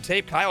watching the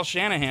tape, Kyle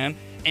Shanahan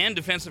and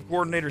defensive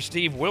coordinator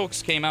Steve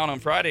Wilks came out on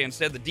Friday and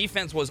said the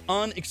defense was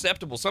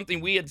unacceptable,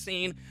 something we had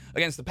seen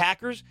against the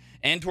Packers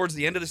and towards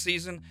the end of the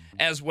season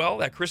as well.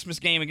 That Christmas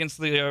game against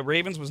the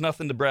Ravens was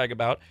nothing to brag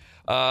about.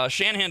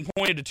 Shanahan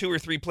pointed to 2 or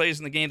 3 plays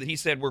in the game that he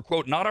said were,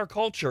 quote, not our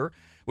culture,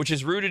 which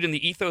is rooted in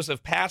the ethos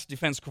of past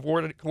defense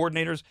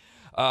coordinators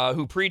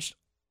who preached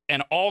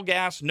an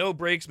all-gas,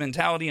 no-brakes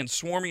mentality and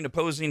swarming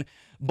opposing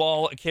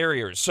ball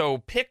carriers. So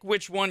pick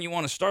which one you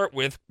want to start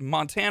with,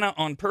 Montana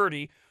on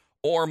Purdy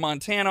or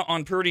Montana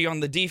on Purdy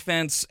on the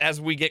defense as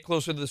we get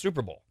closer to the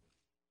Super Bowl.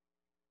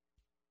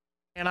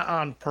 Montana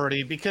on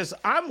Purdy, because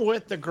I'm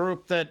with the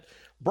group that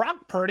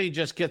Brock Purdy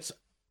just gets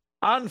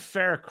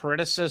unfair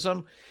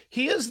criticism.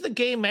 He is the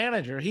game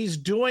manager. He's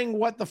doing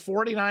what the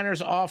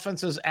 49ers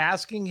offense is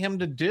asking him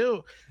to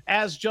do.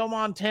 As Joe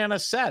Montana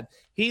said,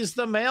 he's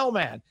the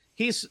mailman.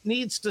 He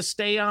needs to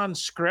stay on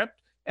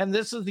script, and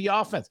this is the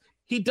offense.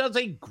 He does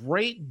a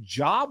great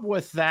job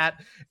with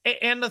that.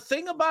 And the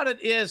thing about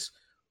it is,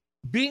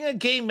 being a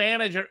game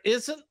manager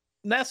isn't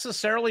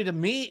necessarily, to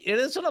me, it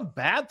isn't a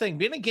bad thing.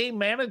 Being a game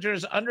manager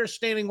is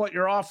understanding what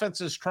your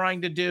offense is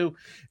trying to do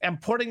and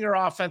putting your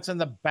offense in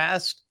the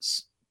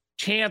best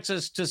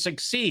chances to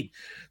succeed.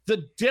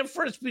 The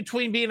difference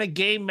between being a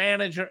game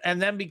manager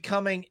and then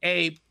becoming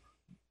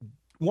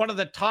one of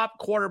the top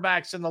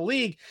quarterbacks in the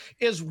league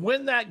is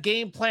when that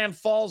game plan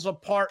falls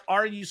apart,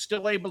 are you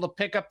still able to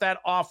pick up that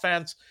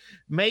offense,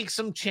 make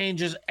some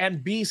changes,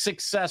 and be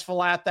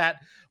successful at that?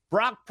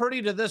 Brock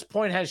Purdy to this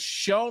point has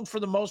shown for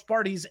the most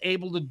part he's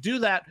able to do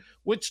that,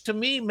 which to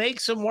me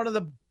makes him one of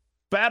the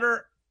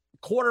better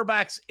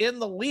quarterbacks in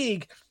the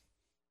league.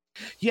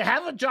 You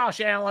have a Josh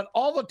Allen,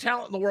 all the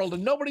talent in the world,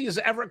 and nobody has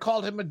ever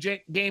called him a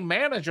game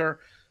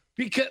manager,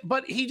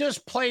 but he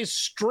just plays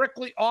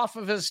strictly off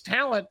of his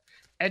talent.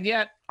 And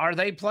yet, are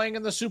they playing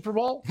in the Super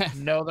Bowl?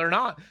 No, they're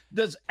not.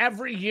 Does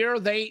every year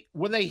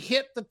when they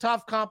hit the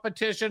tough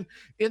competition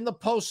in the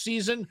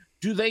postseason,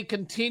 do they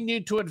continue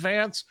to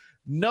advance?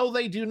 No,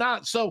 they do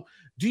not. So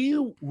do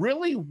you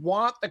really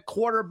want the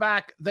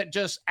quarterback that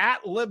just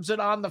ad-libs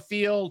it on the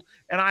field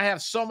and I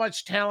have so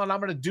much talent, I'm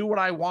going to do what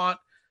I want?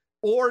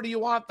 Or do you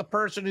want the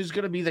person who's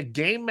going to be the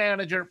game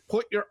manager,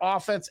 put your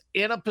offense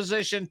in a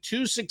position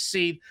to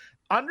succeed,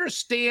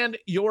 understand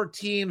your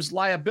team's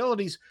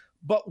liabilities,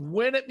 but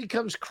when it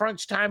becomes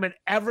crunch time and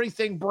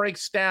everything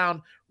breaks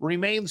down,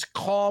 remains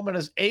calm and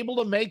is able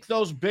to make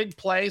those big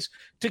plays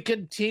to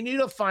continue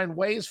to find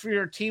ways for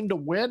your team to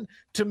win?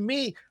 To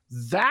me,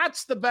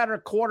 that's the better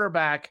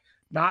quarterback,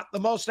 not the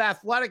most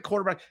athletic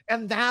quarterback.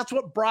 And that's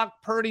what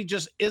Brock Purdy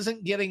just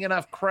isn't getting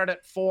enough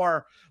credit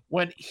for,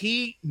 when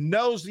he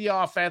knows the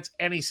offense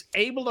and he's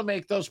able to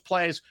make those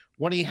plays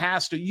when he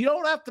has to. You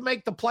don't have to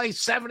make the play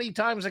 70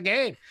 times a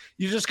game.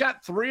 You just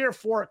got 3 or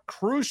 4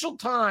 crucial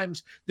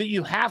times that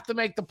you have to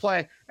make the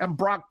play, and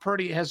Brock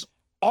Purdy has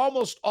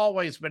almost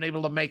always been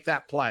able to make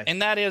that play.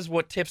 And that is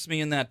what tips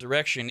me in that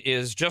direction,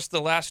 is just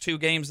the last 2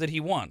 games that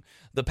he won.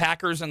 The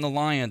Packers and the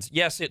Lions.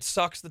 Yes, it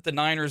sucks that the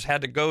Niners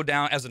had to go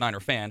down, as a Niner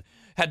fan,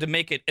 had to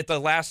make it at the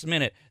last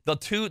minute. The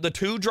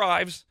two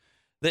drives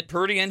that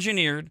Purdy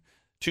engineered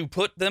to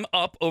put them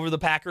up over the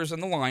Packers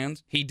and the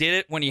Lions, he did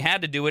it when he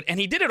had to do it, and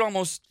he did it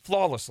almost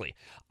flawlessly.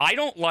 I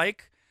don't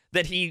like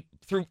that he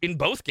threw in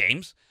both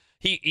games.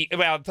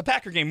 The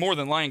Packer game more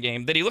than Lion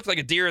game, that he looked like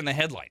a deer in the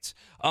headlights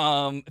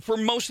for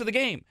most of the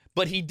game.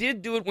 But he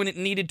did do it when it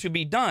needed to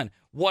be done.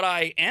 What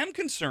I am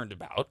concerned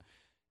about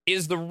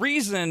is the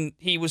reason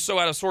he was so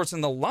out of sorts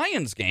in the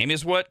Lions game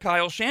is what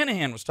Kyle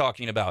Shanahan was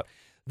talking about.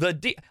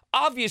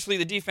 Obviously,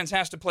 the defense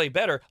has to play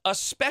better,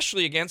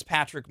 especially against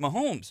Patrick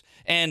Mahomes.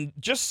 And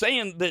just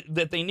saying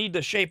that they need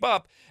to shape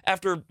up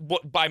after,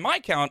 by my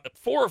count,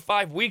 4 or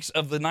 5 weeks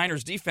of the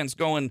Niners defense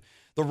going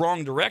the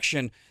wrong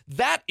direction,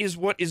 that is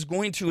what is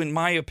going to, in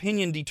my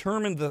opinion,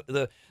 determine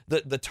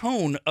the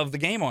tone of the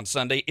game on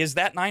Sunday, is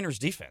that Niners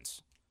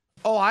defense.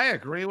 Oh, I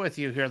agree with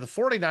you here. The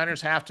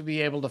 49ers have to be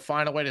able to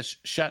find a way to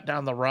shut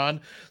down the run.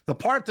 The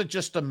part that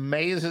just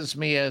amazes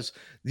me is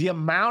the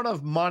amount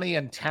of money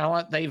and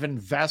talent they've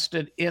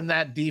invested in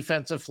that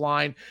defensive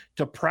line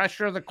to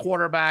pressure the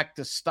quarterback,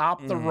 to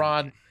stop the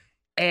run.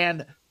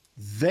 And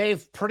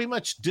they've pretty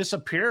much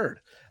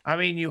disappeared. I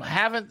mean, you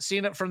haven't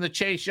seen it from the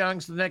Chase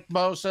Youngs, the Nick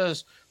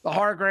Bosas, the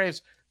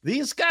Hargraves.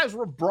 These guys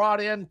were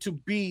brought in to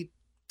be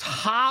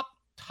top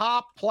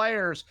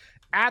players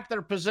at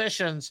their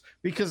positions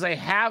because they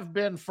have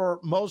been for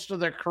most of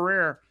their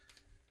career,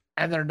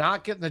 and they're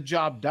not getting the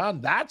job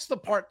done. That's the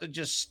part that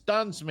just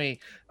stuns me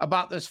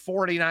about this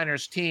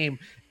 49ers team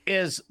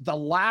is the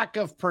lack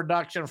of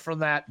production from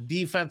that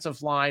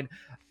defensive line.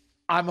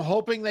 I'm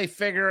hoping they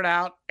figure it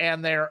out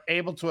and they're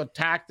able to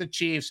attack the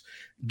Chiefs,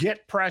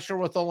 get pressure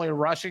with only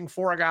rushing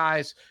 4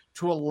 guys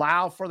to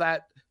allow for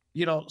that,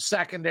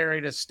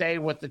 secondary to stay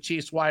with the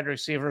Chiefs wide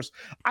receivers.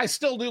 I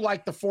still do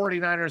like the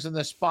 49ers in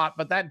this spot,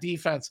 but that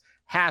defense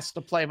has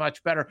to play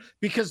much better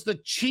because the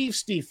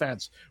Chiefs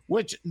defense,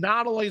 which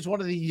not only is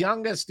one of the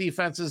youngest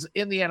defenses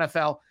in the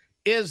NFL,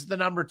 is the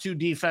number 2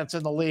 defense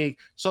in the league.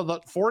 So the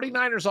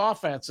 49ers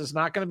offense is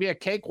not going to be a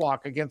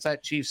cakewalk against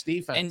that Chiefs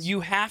defense. And you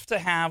have to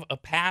have a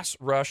pass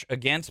rush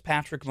against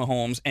Patrick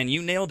Mahomes, and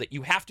you nailed it.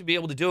 You have to be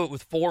able to do it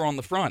with 4 on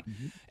the front.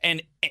 Mm-hmm.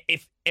 And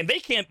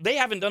they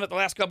haven't done it the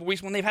last couple of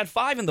weeks when they've had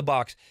 5 in the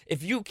box.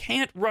 If you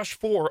can't rush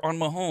 4 on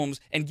Mahomes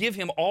and give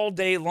him all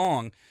day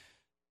long,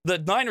 the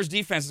Niners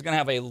defense is going to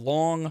have a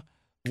long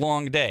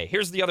day.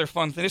 Here's the other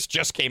fun thing. This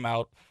just came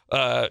out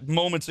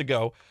moments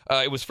ago.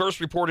 It was first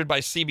reported by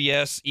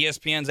CBS.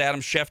 ESPN's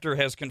Adam Schefter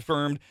has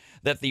confirmed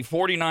that the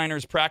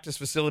 49ers practice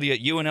facility at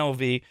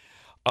UNLV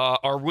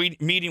are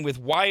meeting with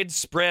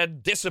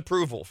widespread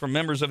disapproval from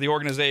members of the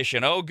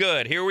organization. Oh,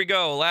 good. Here we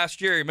go. Last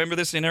year, remember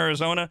this in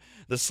Arizona?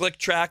 The slick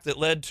track that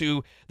led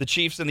to the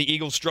Chiefs and the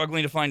Eagles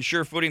struggling to find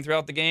sure footing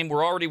throughout the game.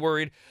 We're already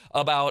worried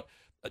about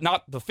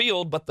not the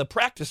field, but the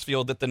practice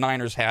field that the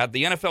Niners had.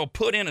 The NFL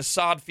put in a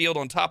sod field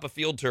on top of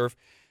field turf,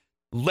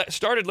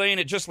 started laying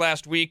it just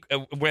last week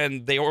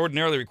when they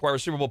ordinarily require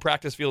Super Bowl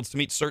practice fields to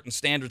meet certain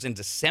standards in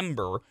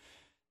December.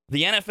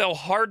 The NFL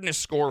hardness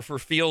score for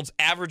fields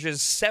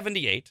averages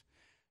 78.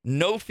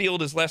 No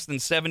field is less than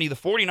 70. The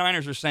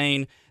 49ers are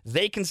saying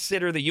they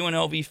consider the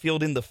UNLV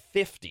field in the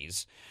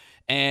 50s.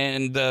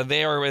 And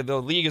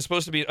the league is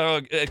supposed to be,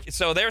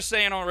 so they're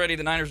saying already,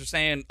 the Niners are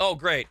saying, oh,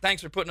 great,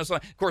 thanks for putting us on.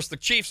 Of course, the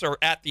Chiefs are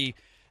at the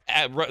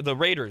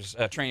Raiders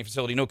training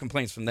facility. No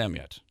complaints from them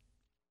yet.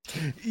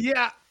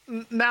 Yeah.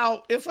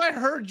 Now, if I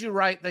heard you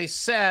right, they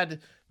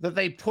said that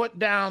they put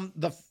down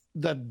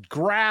the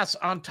grass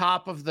on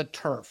top of the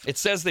turf. It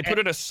says they put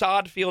in a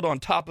sod field on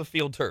top of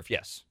field turf,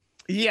 yes.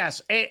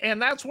 Yes, and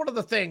that's one of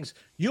the things.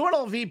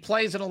 UNLV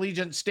plays in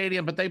Allegiant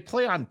Stadium, but they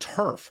play on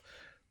turf.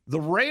 The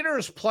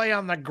Raiders play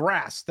on the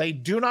grass. They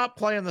do not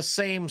play on the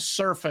same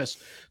surface.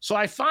 So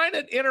I find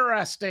it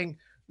interesting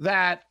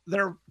that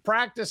they're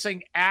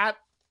practicing at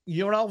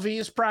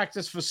UNLV's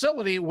practice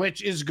facility,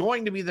 which is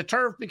going to be the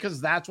turf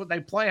because that's what they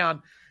play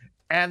on.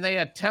 And they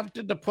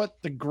attempted to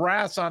put the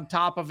grass on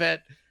top of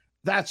it.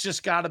 That's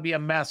just got to be a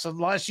mess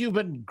unless you've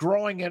been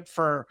growing it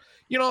for,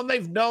 and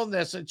they've known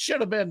this. It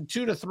should have been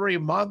 2 to 3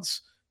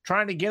 months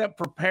trying to get it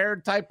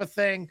prepared type of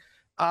thing.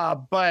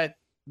 But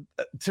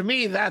to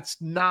me,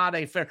 that's not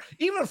a fair,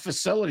 even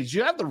facilities.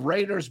 You have the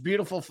Raiders'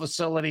 beautiful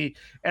facility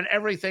and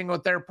everything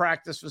with their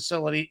practice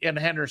facility in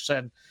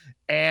Henderson.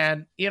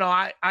 And,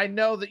 I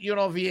know that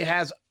UNLV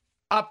has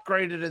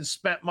upgraded and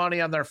spent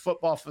money on their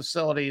football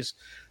facilities,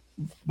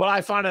 but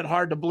I find it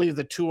hard to believe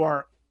the two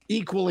are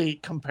equally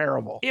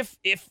comparable.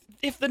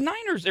 If the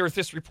Niners, or if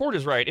this report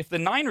is right, if the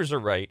Niners are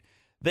right,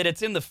 that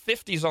it's in the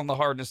 50s on the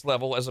hardness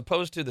level as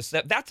opposed to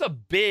the that's a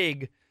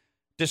big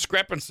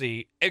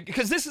discrepancy,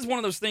 because this is one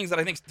of those things that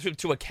I think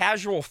to a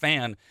casual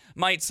fan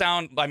might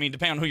sound,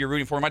 depending on who you're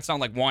rooting for, it might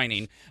sound like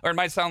whining, or it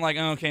might sound like,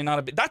 okay, not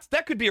a big,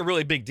 that could be a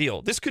really big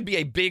deal. This could be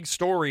a big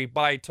story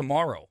by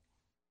tomorrow.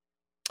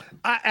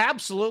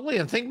 Absolutely.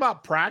 And think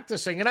about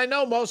practicing. And I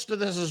know most of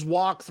this is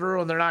walk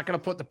through and they're not going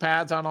to put the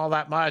pads on all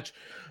that much,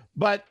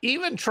 but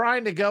even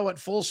trying to go at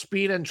full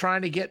speed and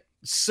trying to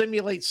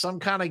simulate some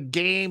kind of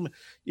game,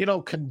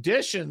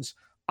 conditions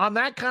on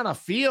that kind of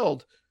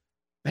field,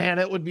 man,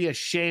 it would be a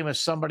shame if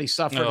somebody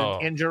suffered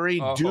an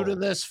injury due to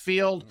this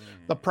field,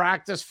 the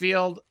practice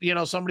field,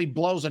 somebody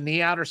blows a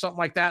knee out or something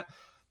like that.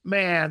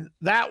 Man,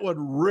 that would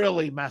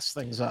really mess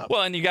things up.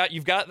 Well, and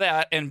you've got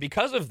that. And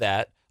because of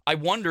that, I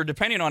wonder,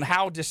 depending on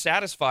how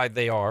dissatisfied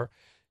they are,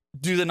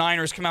 do the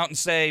Niners come out and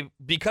say,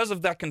 because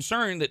of that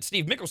concern that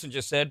Steve Mickelson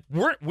just said,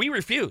 we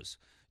refuse.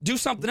 Do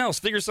something else,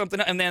 figure something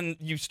out, and then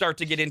you start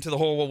to get into the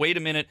whole, well, wait a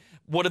minute,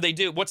 what do they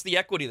do? What's the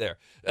equity there?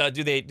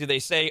 Do they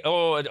say,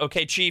 oh,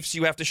 okay, Chiefs,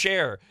 you have to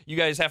share. You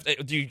guys have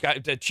to, do you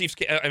got the Chiefs,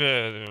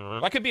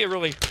 that could be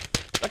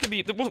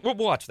we'll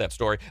watch that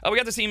story. We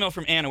got this email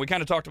from Anna. We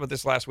kind of talked about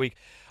this last week.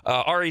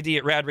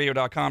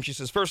 RAD@radradio.com. She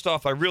says, first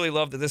off, I really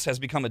love that this has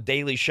become a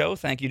daily show.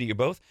 Thank you to you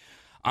both.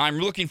 I'm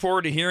looking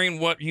forward to hearing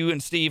what you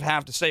and Steve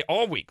have to say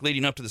all week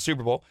leading up to the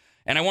Super Bowl.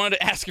 And I wanted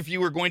to ask if you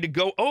were going to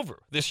go over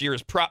this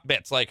year's prop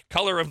bets, like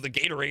color of the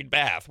Gatorade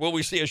bath. Will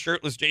we see a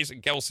shirtless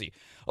Jason Kelce?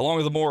 Along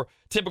with the more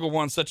typical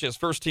ones, such as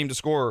first team to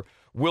score.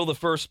 Will the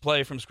first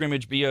play from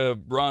scrimmage be a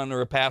run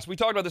or a pass? We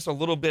talked about this a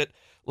little bit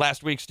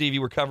last week, Steve.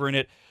 You were covering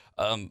it.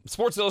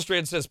 Sports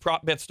Illustrated says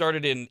prop bets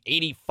started in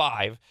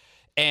 85.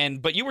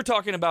 But you were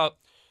talking about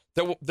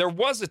there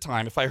was a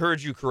time, if I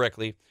heard you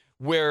correctly,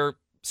 where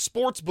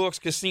sports books,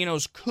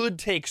 casinos could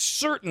take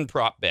certain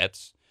prop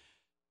bets.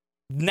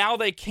 Now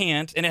they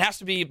can't, and it has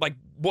to be like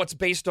what's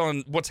based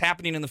on what's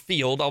happening in the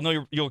field. I'll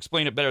know you'll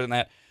explain it better than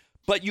that.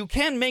 But you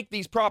can make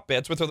these prop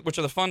bets, which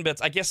are the fun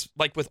bets, I guess,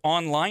 like with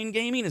online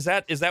gaming. Is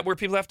that where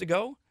people have to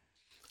go?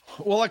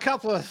 Well,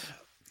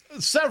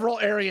 several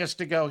areas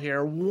to go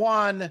here.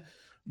 One,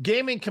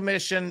 Gaming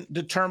Commission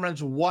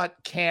determines what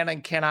can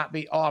and cannot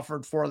be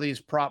offered for these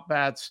prop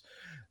bets.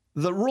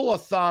 The rule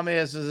of thumb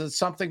is it's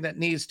something that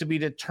needs to be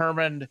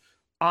determined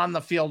on the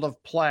field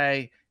of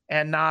play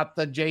and not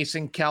the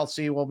Jason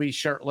Kelsey will be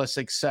shirtless,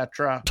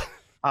 etc.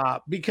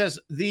 Because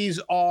these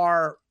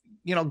are,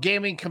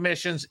 gaming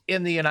commissions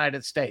in the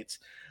United States.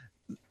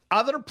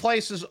 Other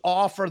places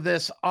offer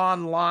this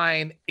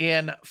online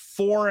in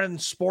foreign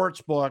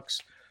sports books,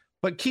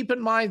 but keep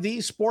in mind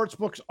these sports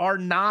books are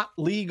not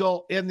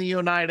legal in the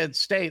United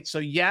States. So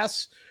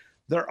yes,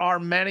 there are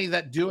many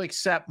that do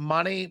accept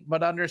money,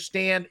 but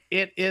understand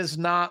it is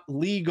not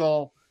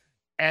legal.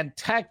 And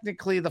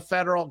technically, the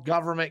federal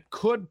government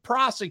could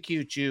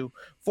prosecute you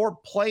for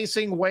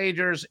placing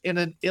wagers in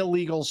an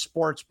illegal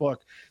sports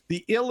book.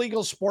 The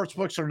illegal sports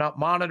books are not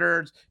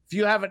monitored. If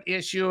you have an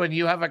issue and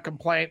you have a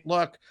complaint,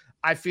 look,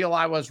 I feel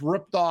I was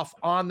ripped off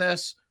on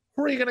this.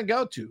 Who are you going to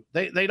go to?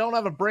 They don't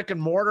have a brick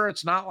and mortar.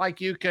 It's not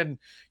like you can,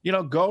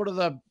 go to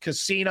the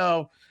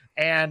casino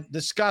and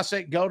discuss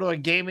it, go to a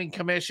gaming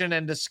commission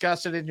and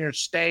discuss it in your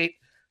state.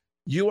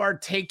 You are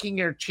taking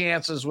your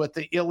chances with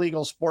the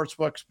illegal sports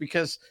books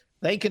because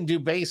they can do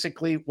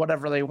basically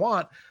whatever they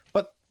want,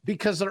 but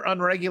because they're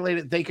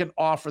unregulated, they can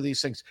offer these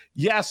things.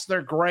 Yes,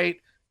 they're great.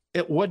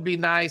 It would be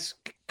nice,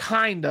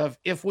 kind of,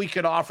 if we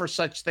could offer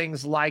such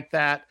things like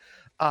that,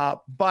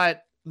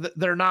 but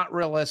they're not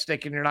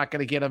realistic, and you're not going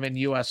to get them in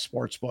U.S.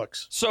 sports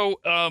books. So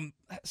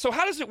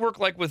how does it work,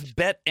 like with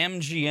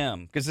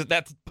BetMGM? Because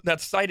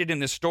that's cited in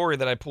this story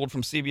that I pulled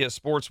from CBS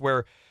Sports,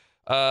 where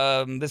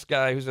this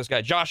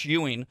guy, Josh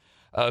Ewing,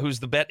 who's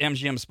the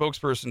BetMGM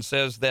spokesperson,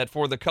 says that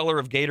for the color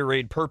of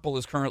Gatorade, purple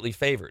is currently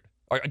favored.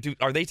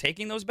 Are they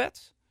taking those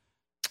bets?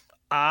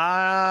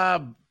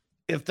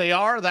 If they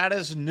are, that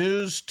is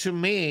news to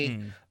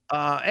me.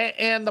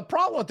 And the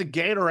problem with the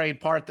Gatorade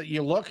part that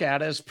you look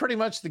at is pretty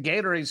much the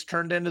Gatorade's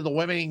turned into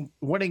the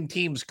winning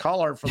team's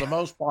color for the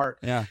most part.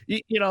 Yeah.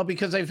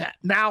 Because they've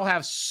now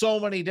have so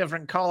many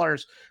different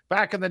colors.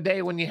 Back in the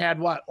day when you had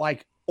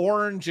like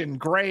orange and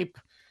grape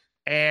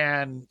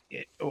and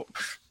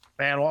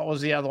what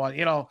was the other one?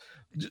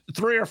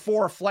 3 or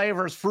 4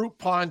 flavors, fruit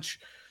punch.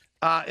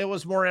 It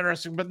was more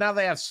interesting, but now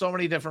they have so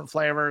many different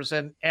flavors.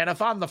 And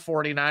if I'm the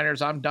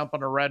 49ers, I'm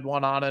dumping a red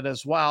one on it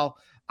as well.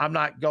 I'm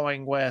not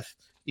going with,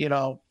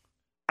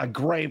 a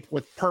grape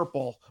with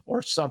purple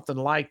or something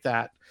like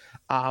that.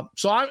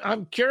 So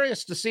I'm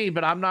curious to see,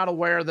 but I'm not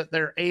aware that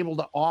they're able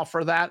to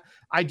offer that.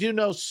 I do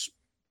know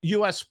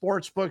U.S.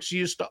 sports books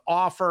used to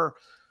offer,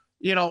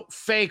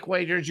 fake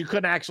wagers. You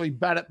couldn't actually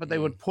bet it, but they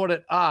would put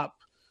it up,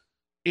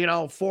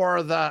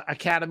 for the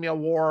Academy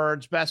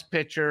Awards, Best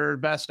Picture,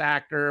 Best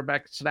Actor,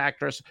 Best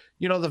Actress,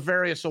 the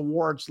various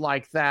awards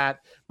like that,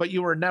 but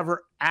you were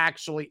never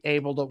actually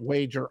able to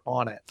wager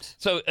on it.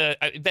 So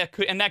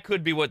that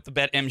could be what the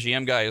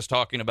BetMGM guy is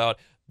talking about.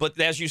 But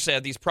as you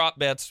said, these prop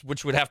bets,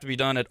 which would have to be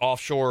done at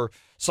offshore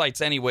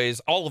sites anyways,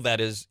 all of that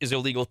is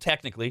illegal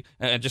technically,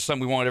 just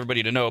something we want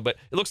everybody to know. But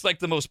it looks like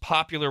the most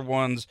popular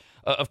ones,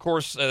 of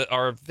course,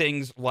 are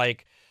things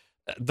like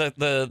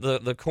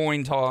the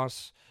coin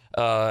toss,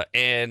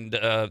 and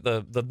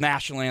the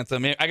national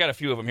anthem. I got a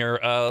few of them here.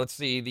 Let's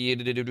see.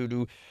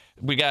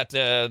 We got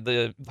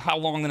how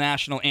long the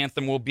national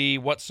anthem will be,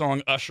 what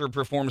song Usher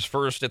performs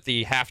first at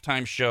the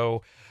halftime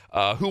show,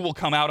 who will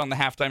come out on the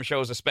halftime show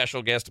as a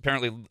special guest.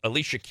 Apparently,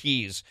 Alicia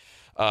Keys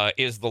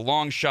is the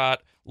long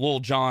shot. Lil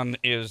Jon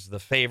is the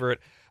favorite.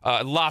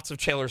 Lots of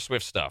Taylor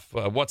Swift stuff.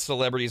 What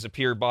celebrities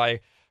appear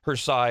by her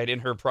side in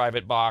her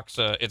private box,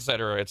 et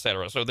cetera, et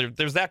cetera. So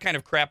there's that kind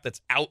of crap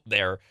that's out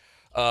there.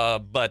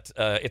 But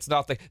it's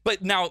not the.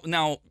 But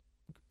now,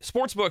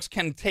 sports books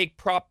can take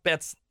prop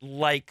bets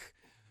like,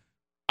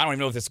 I don't even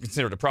know if this is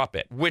considered a prop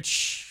bet.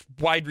 Which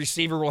wide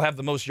receiver will have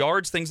the most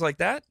yards? Things like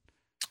that.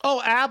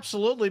 Oh,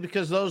 absolutely,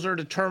 because those are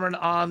determined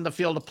on the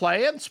field of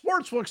play. And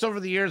sports books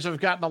over the years have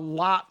gotten a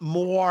lot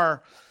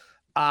more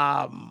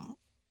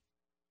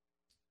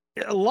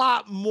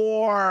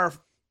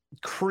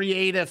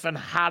creative in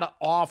how to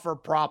offer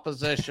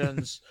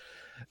propositions.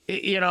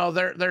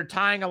 They're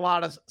tying a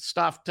lot of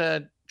stuff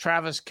to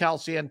Travis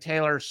Kelce and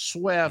Taylor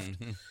Swift,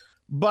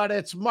 but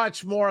it's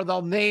much more,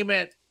 they'll name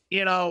it,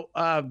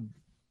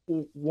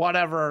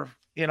 whatever,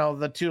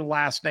 the 2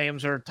 last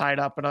names are tied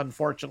up. And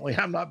unfortunately,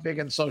 I'm not big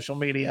in social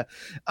media,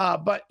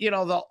 but,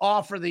 they'll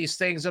offer these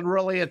things. And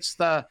really it's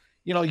the,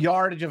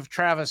 yardage of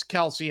Travis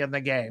Kelce in the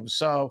game.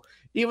 So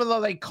even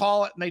though they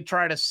call it and they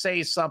try to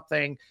say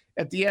something,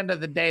 at the end of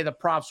the day, the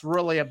prop's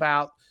really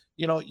about,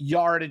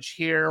 yardage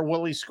here.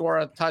 Will he score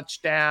a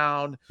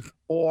touchdown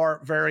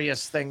or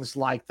various things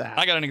like that?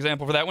 I got an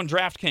example for that one.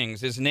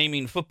 DraftKings is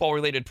naming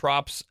football-related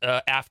props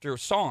after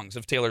songs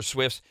of Taylor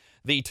Swift's.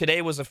 The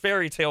Today Was a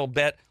Fairy Tale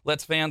bet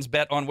lets fans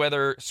bet on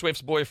whether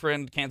Swift's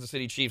boyfriend, Kansas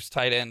City Chiefs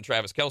tight end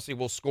Travis Kelce,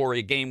 will score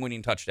a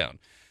game-winning touchdown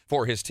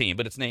for his team.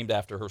 But it's named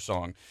after her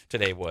song,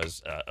 Today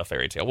Was a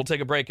Fairy Tale. We'll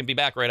take a break and be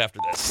back right after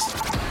this.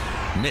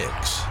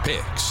 Mikks,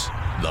 Pikks,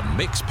 the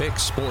Mikks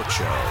Pikks Sports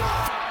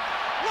Show.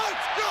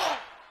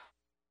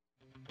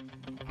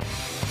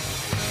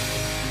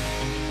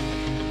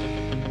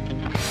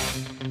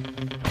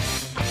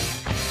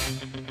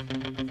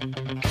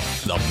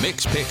 The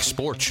Mikks Pikks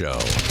Sports Show.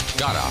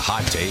 Got a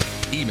hot take?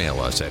 Email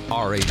us at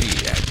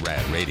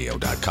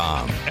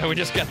rab@radradio.com. And we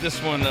just got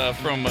this one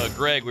from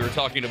Greg. We were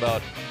talking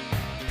about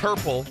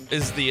purple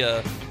is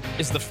the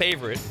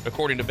favorite,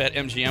 according to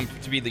BetMGM,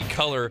 to be the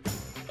color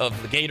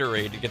of the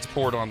Gatorade that gets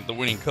poured on the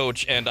winning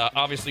coach. And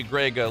obviously,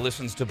 Greg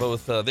listens to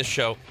both this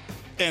show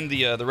and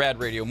the Rad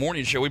Radio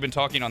Morning Show. We've been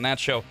talking on that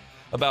show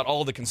about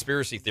all the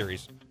conspiracy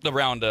theories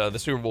around the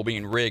Super Bowl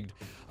being rigged.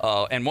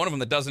 And one of them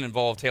that doesn't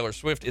involve Taylor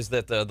Swift is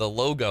that the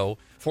logo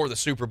for the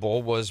Super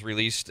Bowl was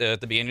released at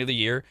the beginning of the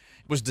year.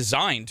 It was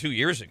designed 2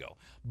 years ago.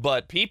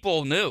 But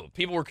people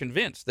were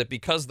convinced that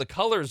because the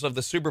colors of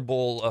the Super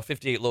Bowl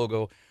 58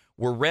 logo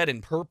were red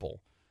and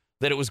purple,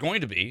 that it was going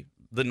to be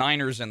the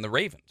Niners and the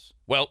Ravens.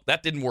 Well,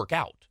 that didn't work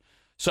out.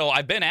 So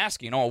I've been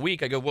asking all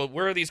week. I go, well,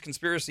 where are these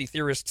conspiracy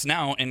theorists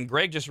now? And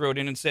Greg just wrote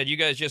in and said, you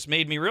guys just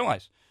made me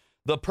realize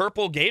the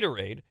purple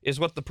Gatorade is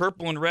what the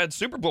purple and red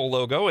Super Bowl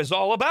logo is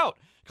all about.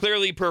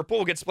 Clearly, purple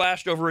will get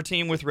splashed over a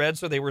team with red,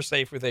 so they were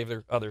safe with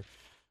either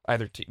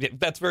team.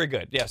 That's very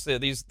good. Yes,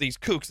 these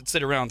kooks that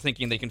sit around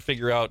thinking they can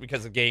figure out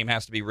because the game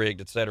has to be rigged,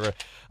 etc.,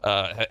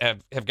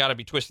 have got to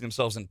be twisting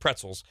themselves in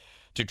pretzels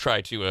to try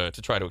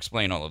to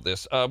explain all of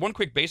this. One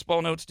quick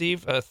baseball note,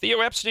 Steve. Theo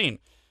Epstein,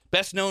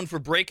 best known for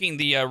breaking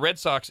the Red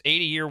Sox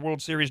 80-year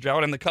World Series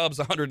drought and the Cubs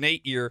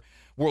 108-year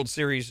World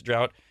Series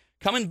drought.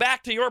 Coming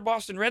back to your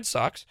Boston Red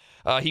Sox,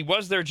 he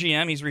was their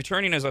GM. He's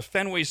returning as a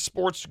Fenway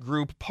Sports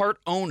Group part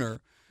owner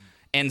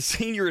and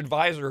senior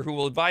advisor who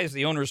will advise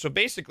the owners. So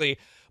basically,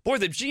 boy,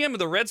 the GM of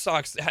the Red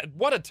Sox,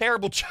 what a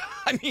terrible job.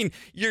 I mean,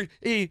 you're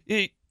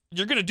going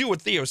to do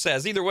what Theo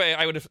says. Either way,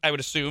 I would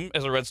assume,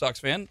 as a Red Sox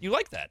fan, you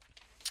like that.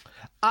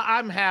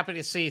 I'm happy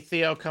to see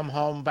Theo come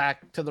home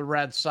back to the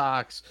Red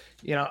Sox.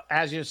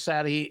 As you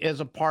said, he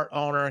is a part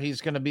owner. He's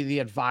going to be the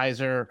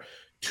advisor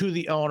to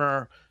the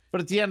owner.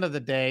 But at the end of the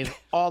day,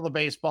 all the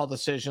baseball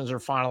decisions are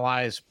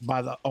finalized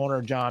by the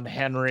owner, John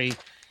Henry.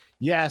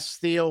 Yes,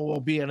 Theo will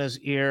be in his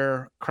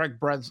ear. Craig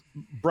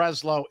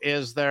Breslow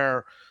is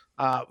their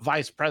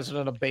vice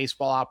president of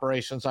baseball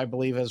operations, I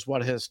believe is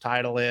what his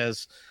title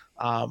is.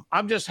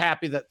 I'm just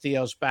happy that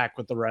Theo's back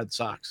with the Red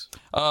Sox.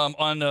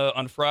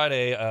 On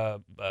Friday, I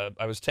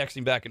was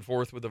texting back and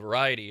forth with a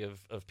variety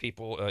of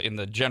people in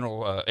the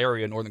general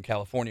area, Northern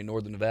California,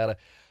 Northern Nevada.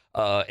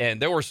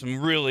 And there were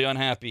some really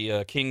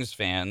unhappy Kings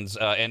fans.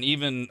 And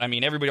even,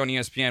 everybody on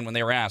ESPN, when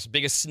they were asked,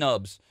 biggest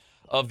snubs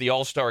of the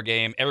All-Star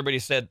game, everybody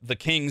said the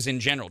Kings in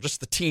general, just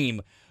the team,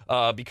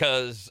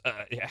 because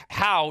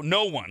how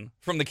no one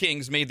from the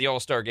Kings made the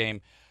All-Star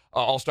game,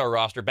 All-Star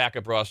roster,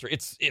 backup roster.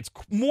 It's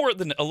more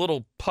than a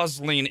little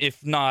puzzling,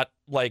 if not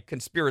like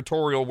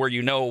conspiratorial, where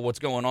you know what's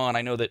going on.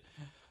 I know that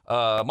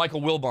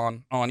Michael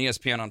Wilbon on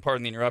ESPN on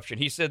Pardon the Interruption,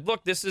 he said,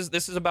 look, this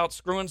is about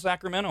screwing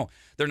Sacramento.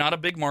 They're not a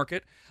big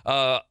market.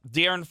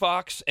 De'Aaron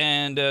Fox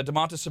and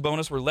Domantas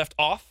Sabonis were left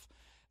off.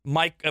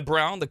 Mike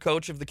Brown, the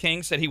coach of the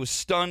Kings, said he was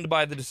stunned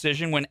by the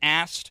decision when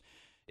asked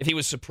if he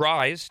was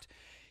surprised.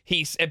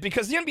 He said,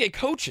 because the NBA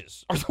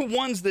coaches are the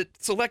ones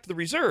that select the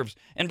reserves.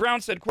 And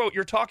Brown said, quote,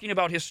 you're talking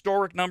about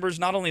historic numbers.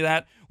 Not only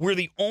that, we're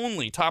the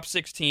only top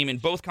 6 team in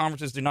both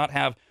conferences do not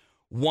have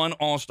one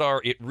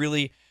All-Star. It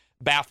really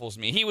baffles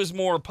me. He was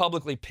more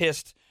publicly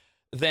pissed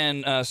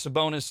than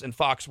Sabonis and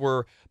Fox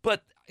were.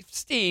 But,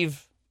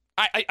 Steve,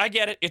 I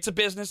get it. It's a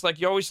business, like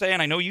you always say,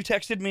 and I know you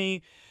texted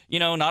me,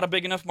 not a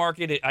big enough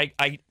market.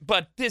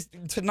 But this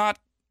to not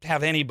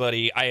have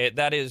anybody,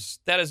 that is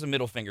a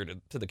middle finger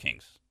to the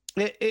Kings.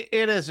 It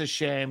is a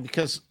shame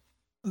because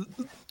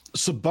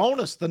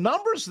Sabonis, the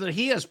numbers that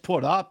he has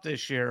put up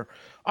this year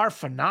are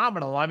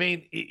phenomenal.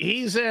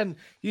 He's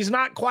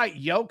not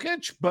quite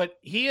Jokic, but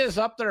he is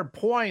up there,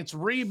 points,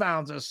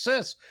 rebounds,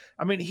 assists.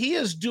 He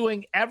is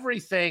doing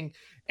everything.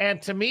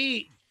 And to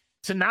me,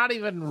 to not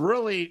even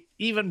really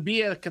even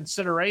be a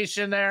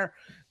consideration there,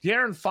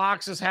 De'Aaron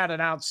Fox has had an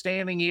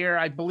outstanding year.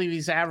 I believe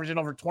he's averaging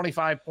over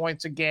 25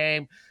 points a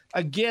game.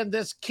 Again,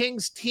 this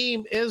Kings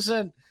team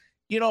isn't,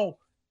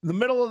 the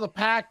middle of the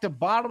pack to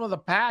bottom of the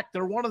pack.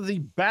 They're one of the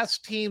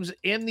best teams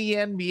in the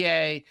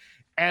NBA,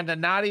 and to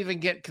not even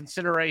get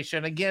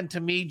consideration, again, to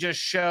me just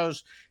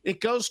shows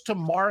it goes to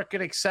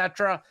market,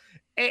 etc.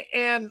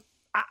 And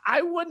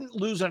I wouldn't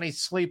lose any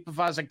sleep if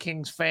I was a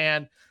Kings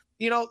fan.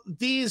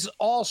 These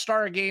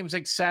all-star games,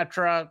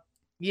 etc.,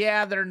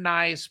 yeah, they're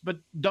nice, but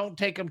don't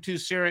take them too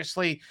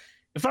seriously.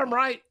 if I'm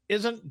right,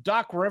 isn't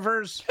Doc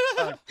Rivers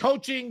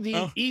coaching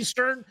the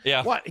Eastern?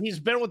 Yeah. What? He's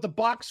been with the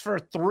Bucks for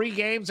 3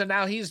 games, and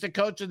now he's the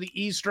coach of the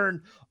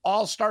Eastern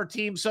All-Star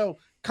team. So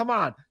come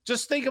on,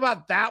 just think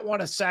about that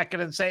one a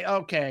second and say,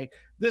 okay,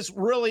 this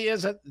really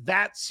isn't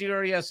that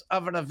serious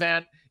of an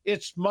event.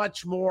 It's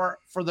much more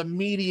for the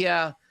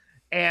media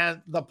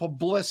and the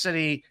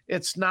publicity.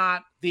 It's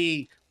not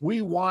we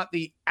want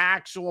the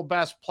actual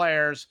best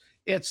players.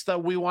 It's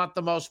we want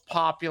the most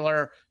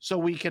popular so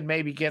we can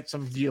maybe get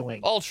some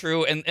viewing. All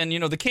true. And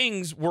the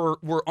Kings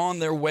were on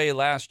their way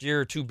last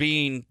year to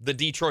being the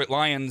Detroit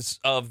Lions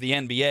of the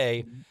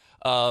NBA.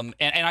 And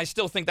I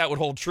still think that would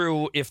hold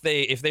true if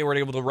they were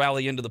able to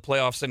rally into the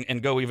playoffs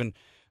and go even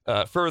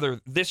further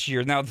this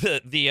year. Now,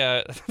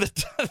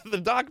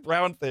 the Doc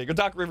Brown thing, or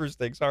Doc Rivers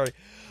thing,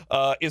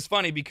 is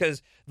funny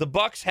because the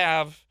Bucks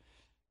have,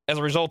 as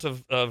a result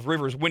of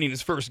Rivers winning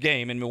his first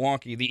game in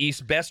Milwaukee, the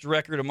East's best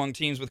record among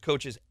teams with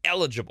coaches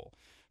eligible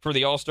for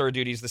the All-Star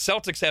duties. The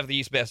Celtics have the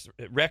East's best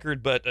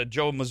record, but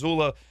Joe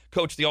Mazzulla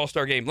coached the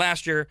All-Star game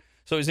last year,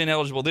 so he's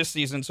ineligible this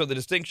season. So the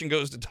distinction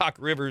goes to Doc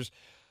Rivers.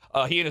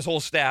 He and his whole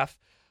staff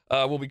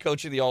will be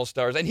coaching the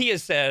All-Stars. And he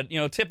has said,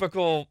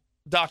 typical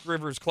Doc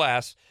Rivers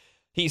class,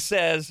 he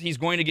says he's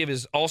going to give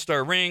his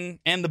All-Star ring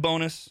and the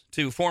bonus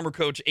to former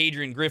coach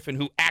Adrian Griffin,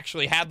 who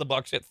actually had the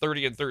Bucks at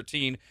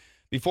 30-13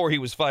 before he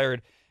was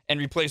fired and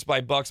replaced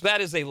by Bucks.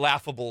 That is a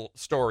laughable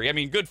story. I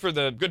mean, good for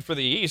the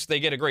East. They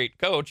get a great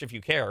coach if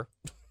you care.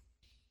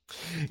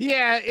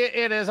 Yeah,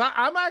 it is.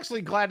 I'm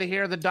actually glad to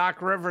hear that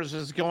Doc Rivers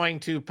is going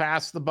to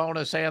pass the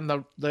bonus and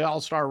the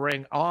All-Star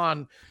ring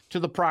on to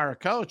the prior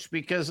coach,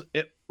 because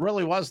it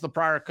really was the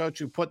prior coach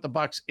who put the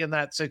Bucks in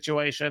that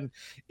situation,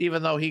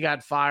 even though he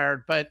got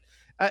fired. But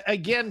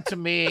again, to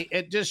me,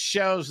 it just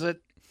shows that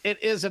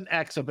it is an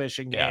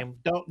exhibition game.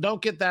 Yeah.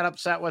 Don't get that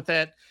upset with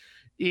it.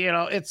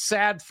 It's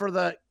sad for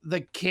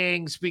the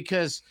Kings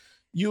because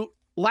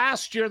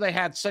last year they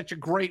had such a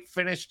great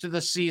finish to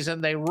the season.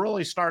 They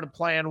really started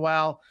playing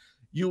well.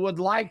 You would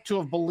like to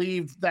have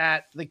believed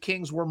that the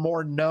Kings were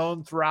more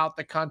known throughout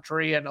the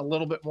country and a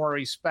little bit more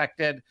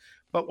respected.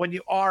 But when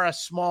you are a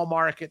small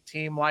market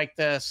team like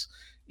this,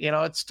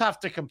 it's tough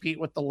to compete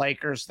with the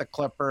Lakers, the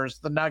Clippers.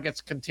 The Nuggets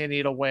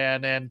continue to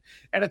win, and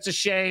it's a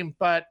shame,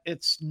 but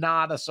it's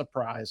not a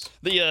surprise.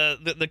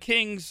 The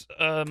Kings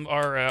are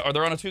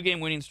they're on a 2-game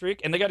winning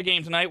streak, and they got a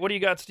game tonight. What do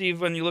you got,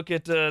 Steve, when you look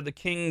at the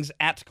Kings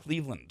at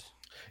Cleveland?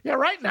 Yeah,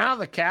 right now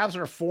the Cavs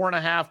are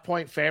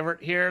 4.5-point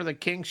favorite here. The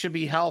Kings should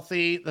be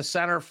healthy. The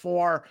center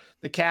for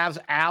the Cavs,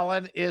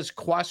 Allen, is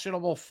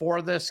questionable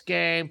for this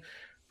game.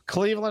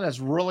 Cleveland has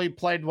really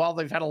played well.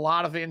 They've had a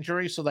lot of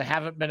injuries, so they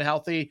haven't been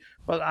healthy.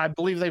 But I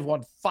believe they've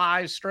won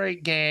 5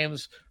 straight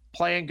games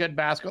playing good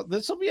basketball.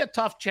 This will be a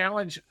tough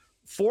challenge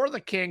for the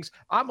Kings.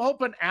 I'm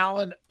hoping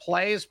Allen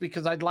plays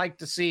because I'd like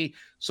to see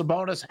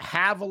Sabonis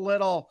have a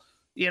little,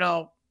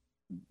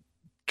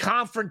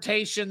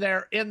 confrontation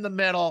there in the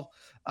middle.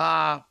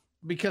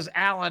 Because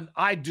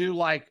I do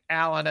like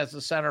Allen as the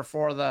center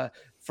for the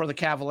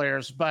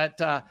Cavaliers, but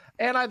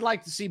and I'd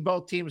like to see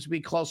both teams be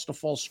close to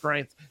full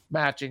strength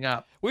matching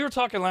up. We were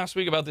talking last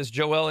week about this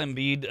Joel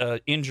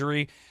Embiid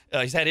injury.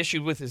 He's had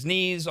issues with his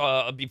knees.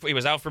 Before he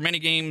was out for many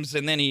games,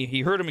 and then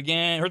he hurt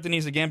the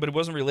knees again, but it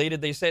wasn't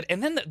related, they said.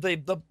 And then the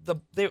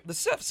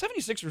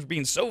 76ers were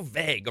being so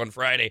vague on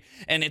Friday,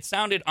 and it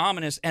sounded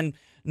ominous, and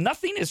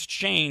nothing has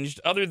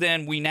changed other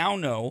than we now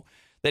know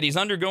that he's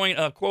undergoing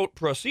a, quote,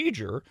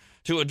 procedure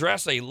to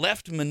address a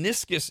left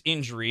meniscus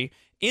injury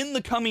in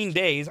the coming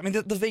days. I mean,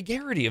 the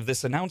vagarity of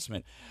this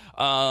announcement.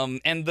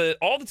 And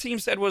all the team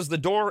said was the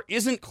door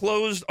isn't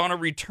closed on a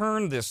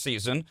return this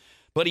season,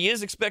 but he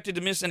is expected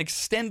to miss an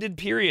extended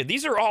period.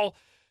 These are all,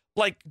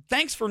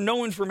 thanks for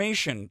no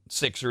information,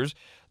 Sixers.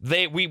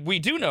 We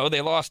do know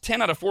they lost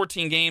 10 out of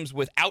 14 games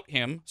without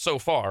him so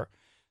far.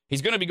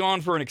 He's going to be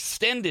gone for an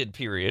extended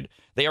period.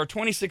 They are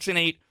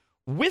 26-8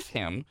 with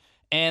him,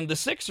 and the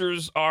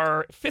Sixers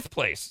are 5th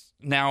place.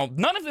 Now,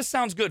 none of this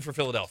sounds good for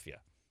Philadelphia.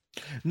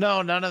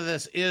 No, none of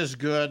this is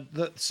good.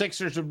 The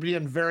Sixers are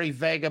being very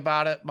vague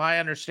about it. My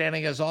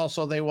understanding is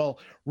also they will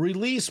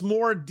release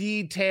more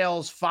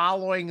details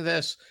following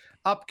this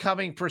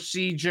upcoming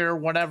procedure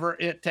whenever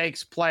it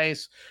takes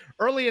place.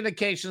 Early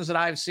indications that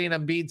I've seen,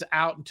 Embiid's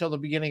out until the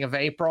beginning of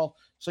April.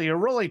 So you're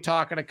really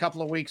talking a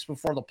couple of weeks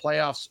before the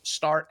playoffs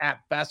start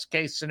at best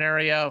case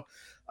scenario.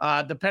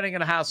 Depending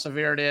on how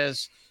severe it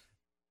is,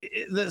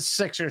 the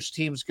Sixers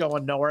team's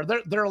going nowhere.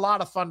 They're a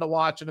lot of fun to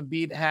watch, and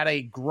Embiid had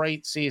a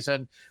great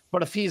season.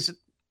 But if he's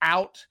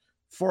out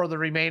for the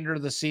remainder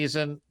of the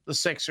season, the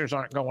Sixers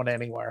aren't going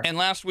anywhere. And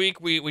last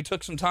week, we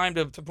took some time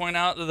to point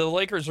out that the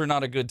Lakers are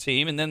not a good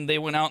team, and then they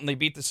went out and they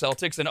beat the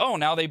Celtics, and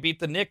now they beat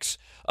the Knicks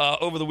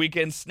over the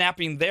weekend,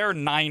 snapping their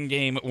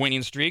 9-game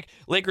winning streak.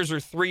 Lakers are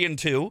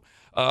 3-2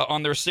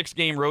 on their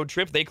 6-game road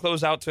trip. They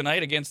close out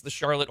tonight against the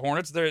Charlotte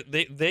Hornets. A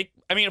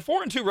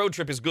 4-2 road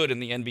trip is good in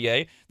the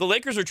NBA. The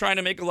Lakers are trying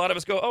to make a lot of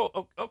us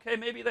go, okay,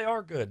 maybe they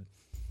are good.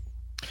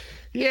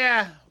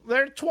 Yeah,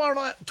 they're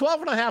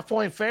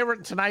 12.5-point favorite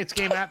in tonight's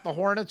game at the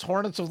Hornets.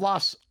 Hornets have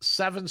lost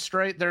 7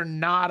 straight. They're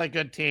not a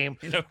good team.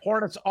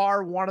 Hornets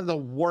are one of the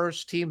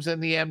worst teams in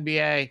the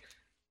NBA.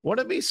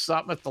 Wouldn't it be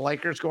something if the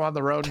Lakers go on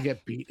the road and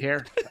get beat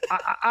here?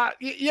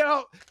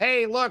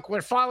 Hey, look,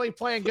 we're finally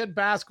playing good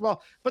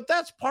basketball, but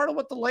that's part of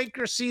what the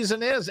Lakers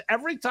season is.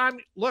 Every time,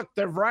 look,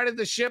 they're riding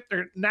the ship.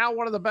 They're now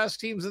one of the best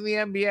teams in the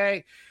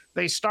NBA.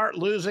 They start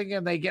losing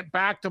and they get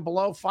back to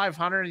below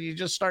 500 and you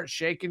just start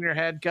shaking your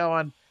head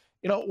going,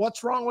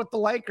 what's wrong with the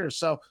Lakers?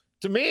 So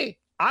to me,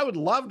 I would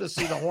love to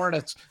see the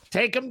Hornets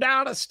take them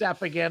down a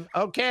step again.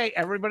 Okay,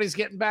 everybody's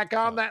getting back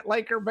on that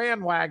Laker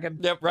bandwagon.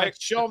 Yep, right.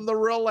 Let's show them the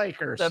real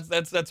Lakers.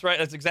 That's right.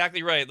 That's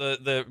exactly right.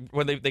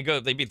 When they beat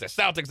the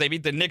Celtics, they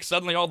beat the Knicks.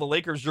 Suddenly, all the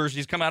Lakers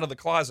jerseys come out of the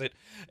closet,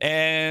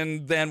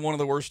 and then one of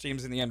the worst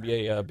teams in the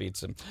NBA beats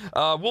them.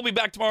 We'll be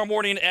back tomorrow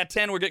morning at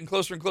 10. We're getting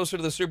closer and closer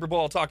to the Super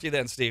Bowl. I'll talk to you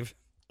then, Steve.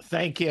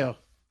 Thank you.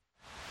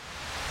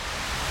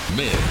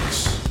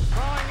 Mikks.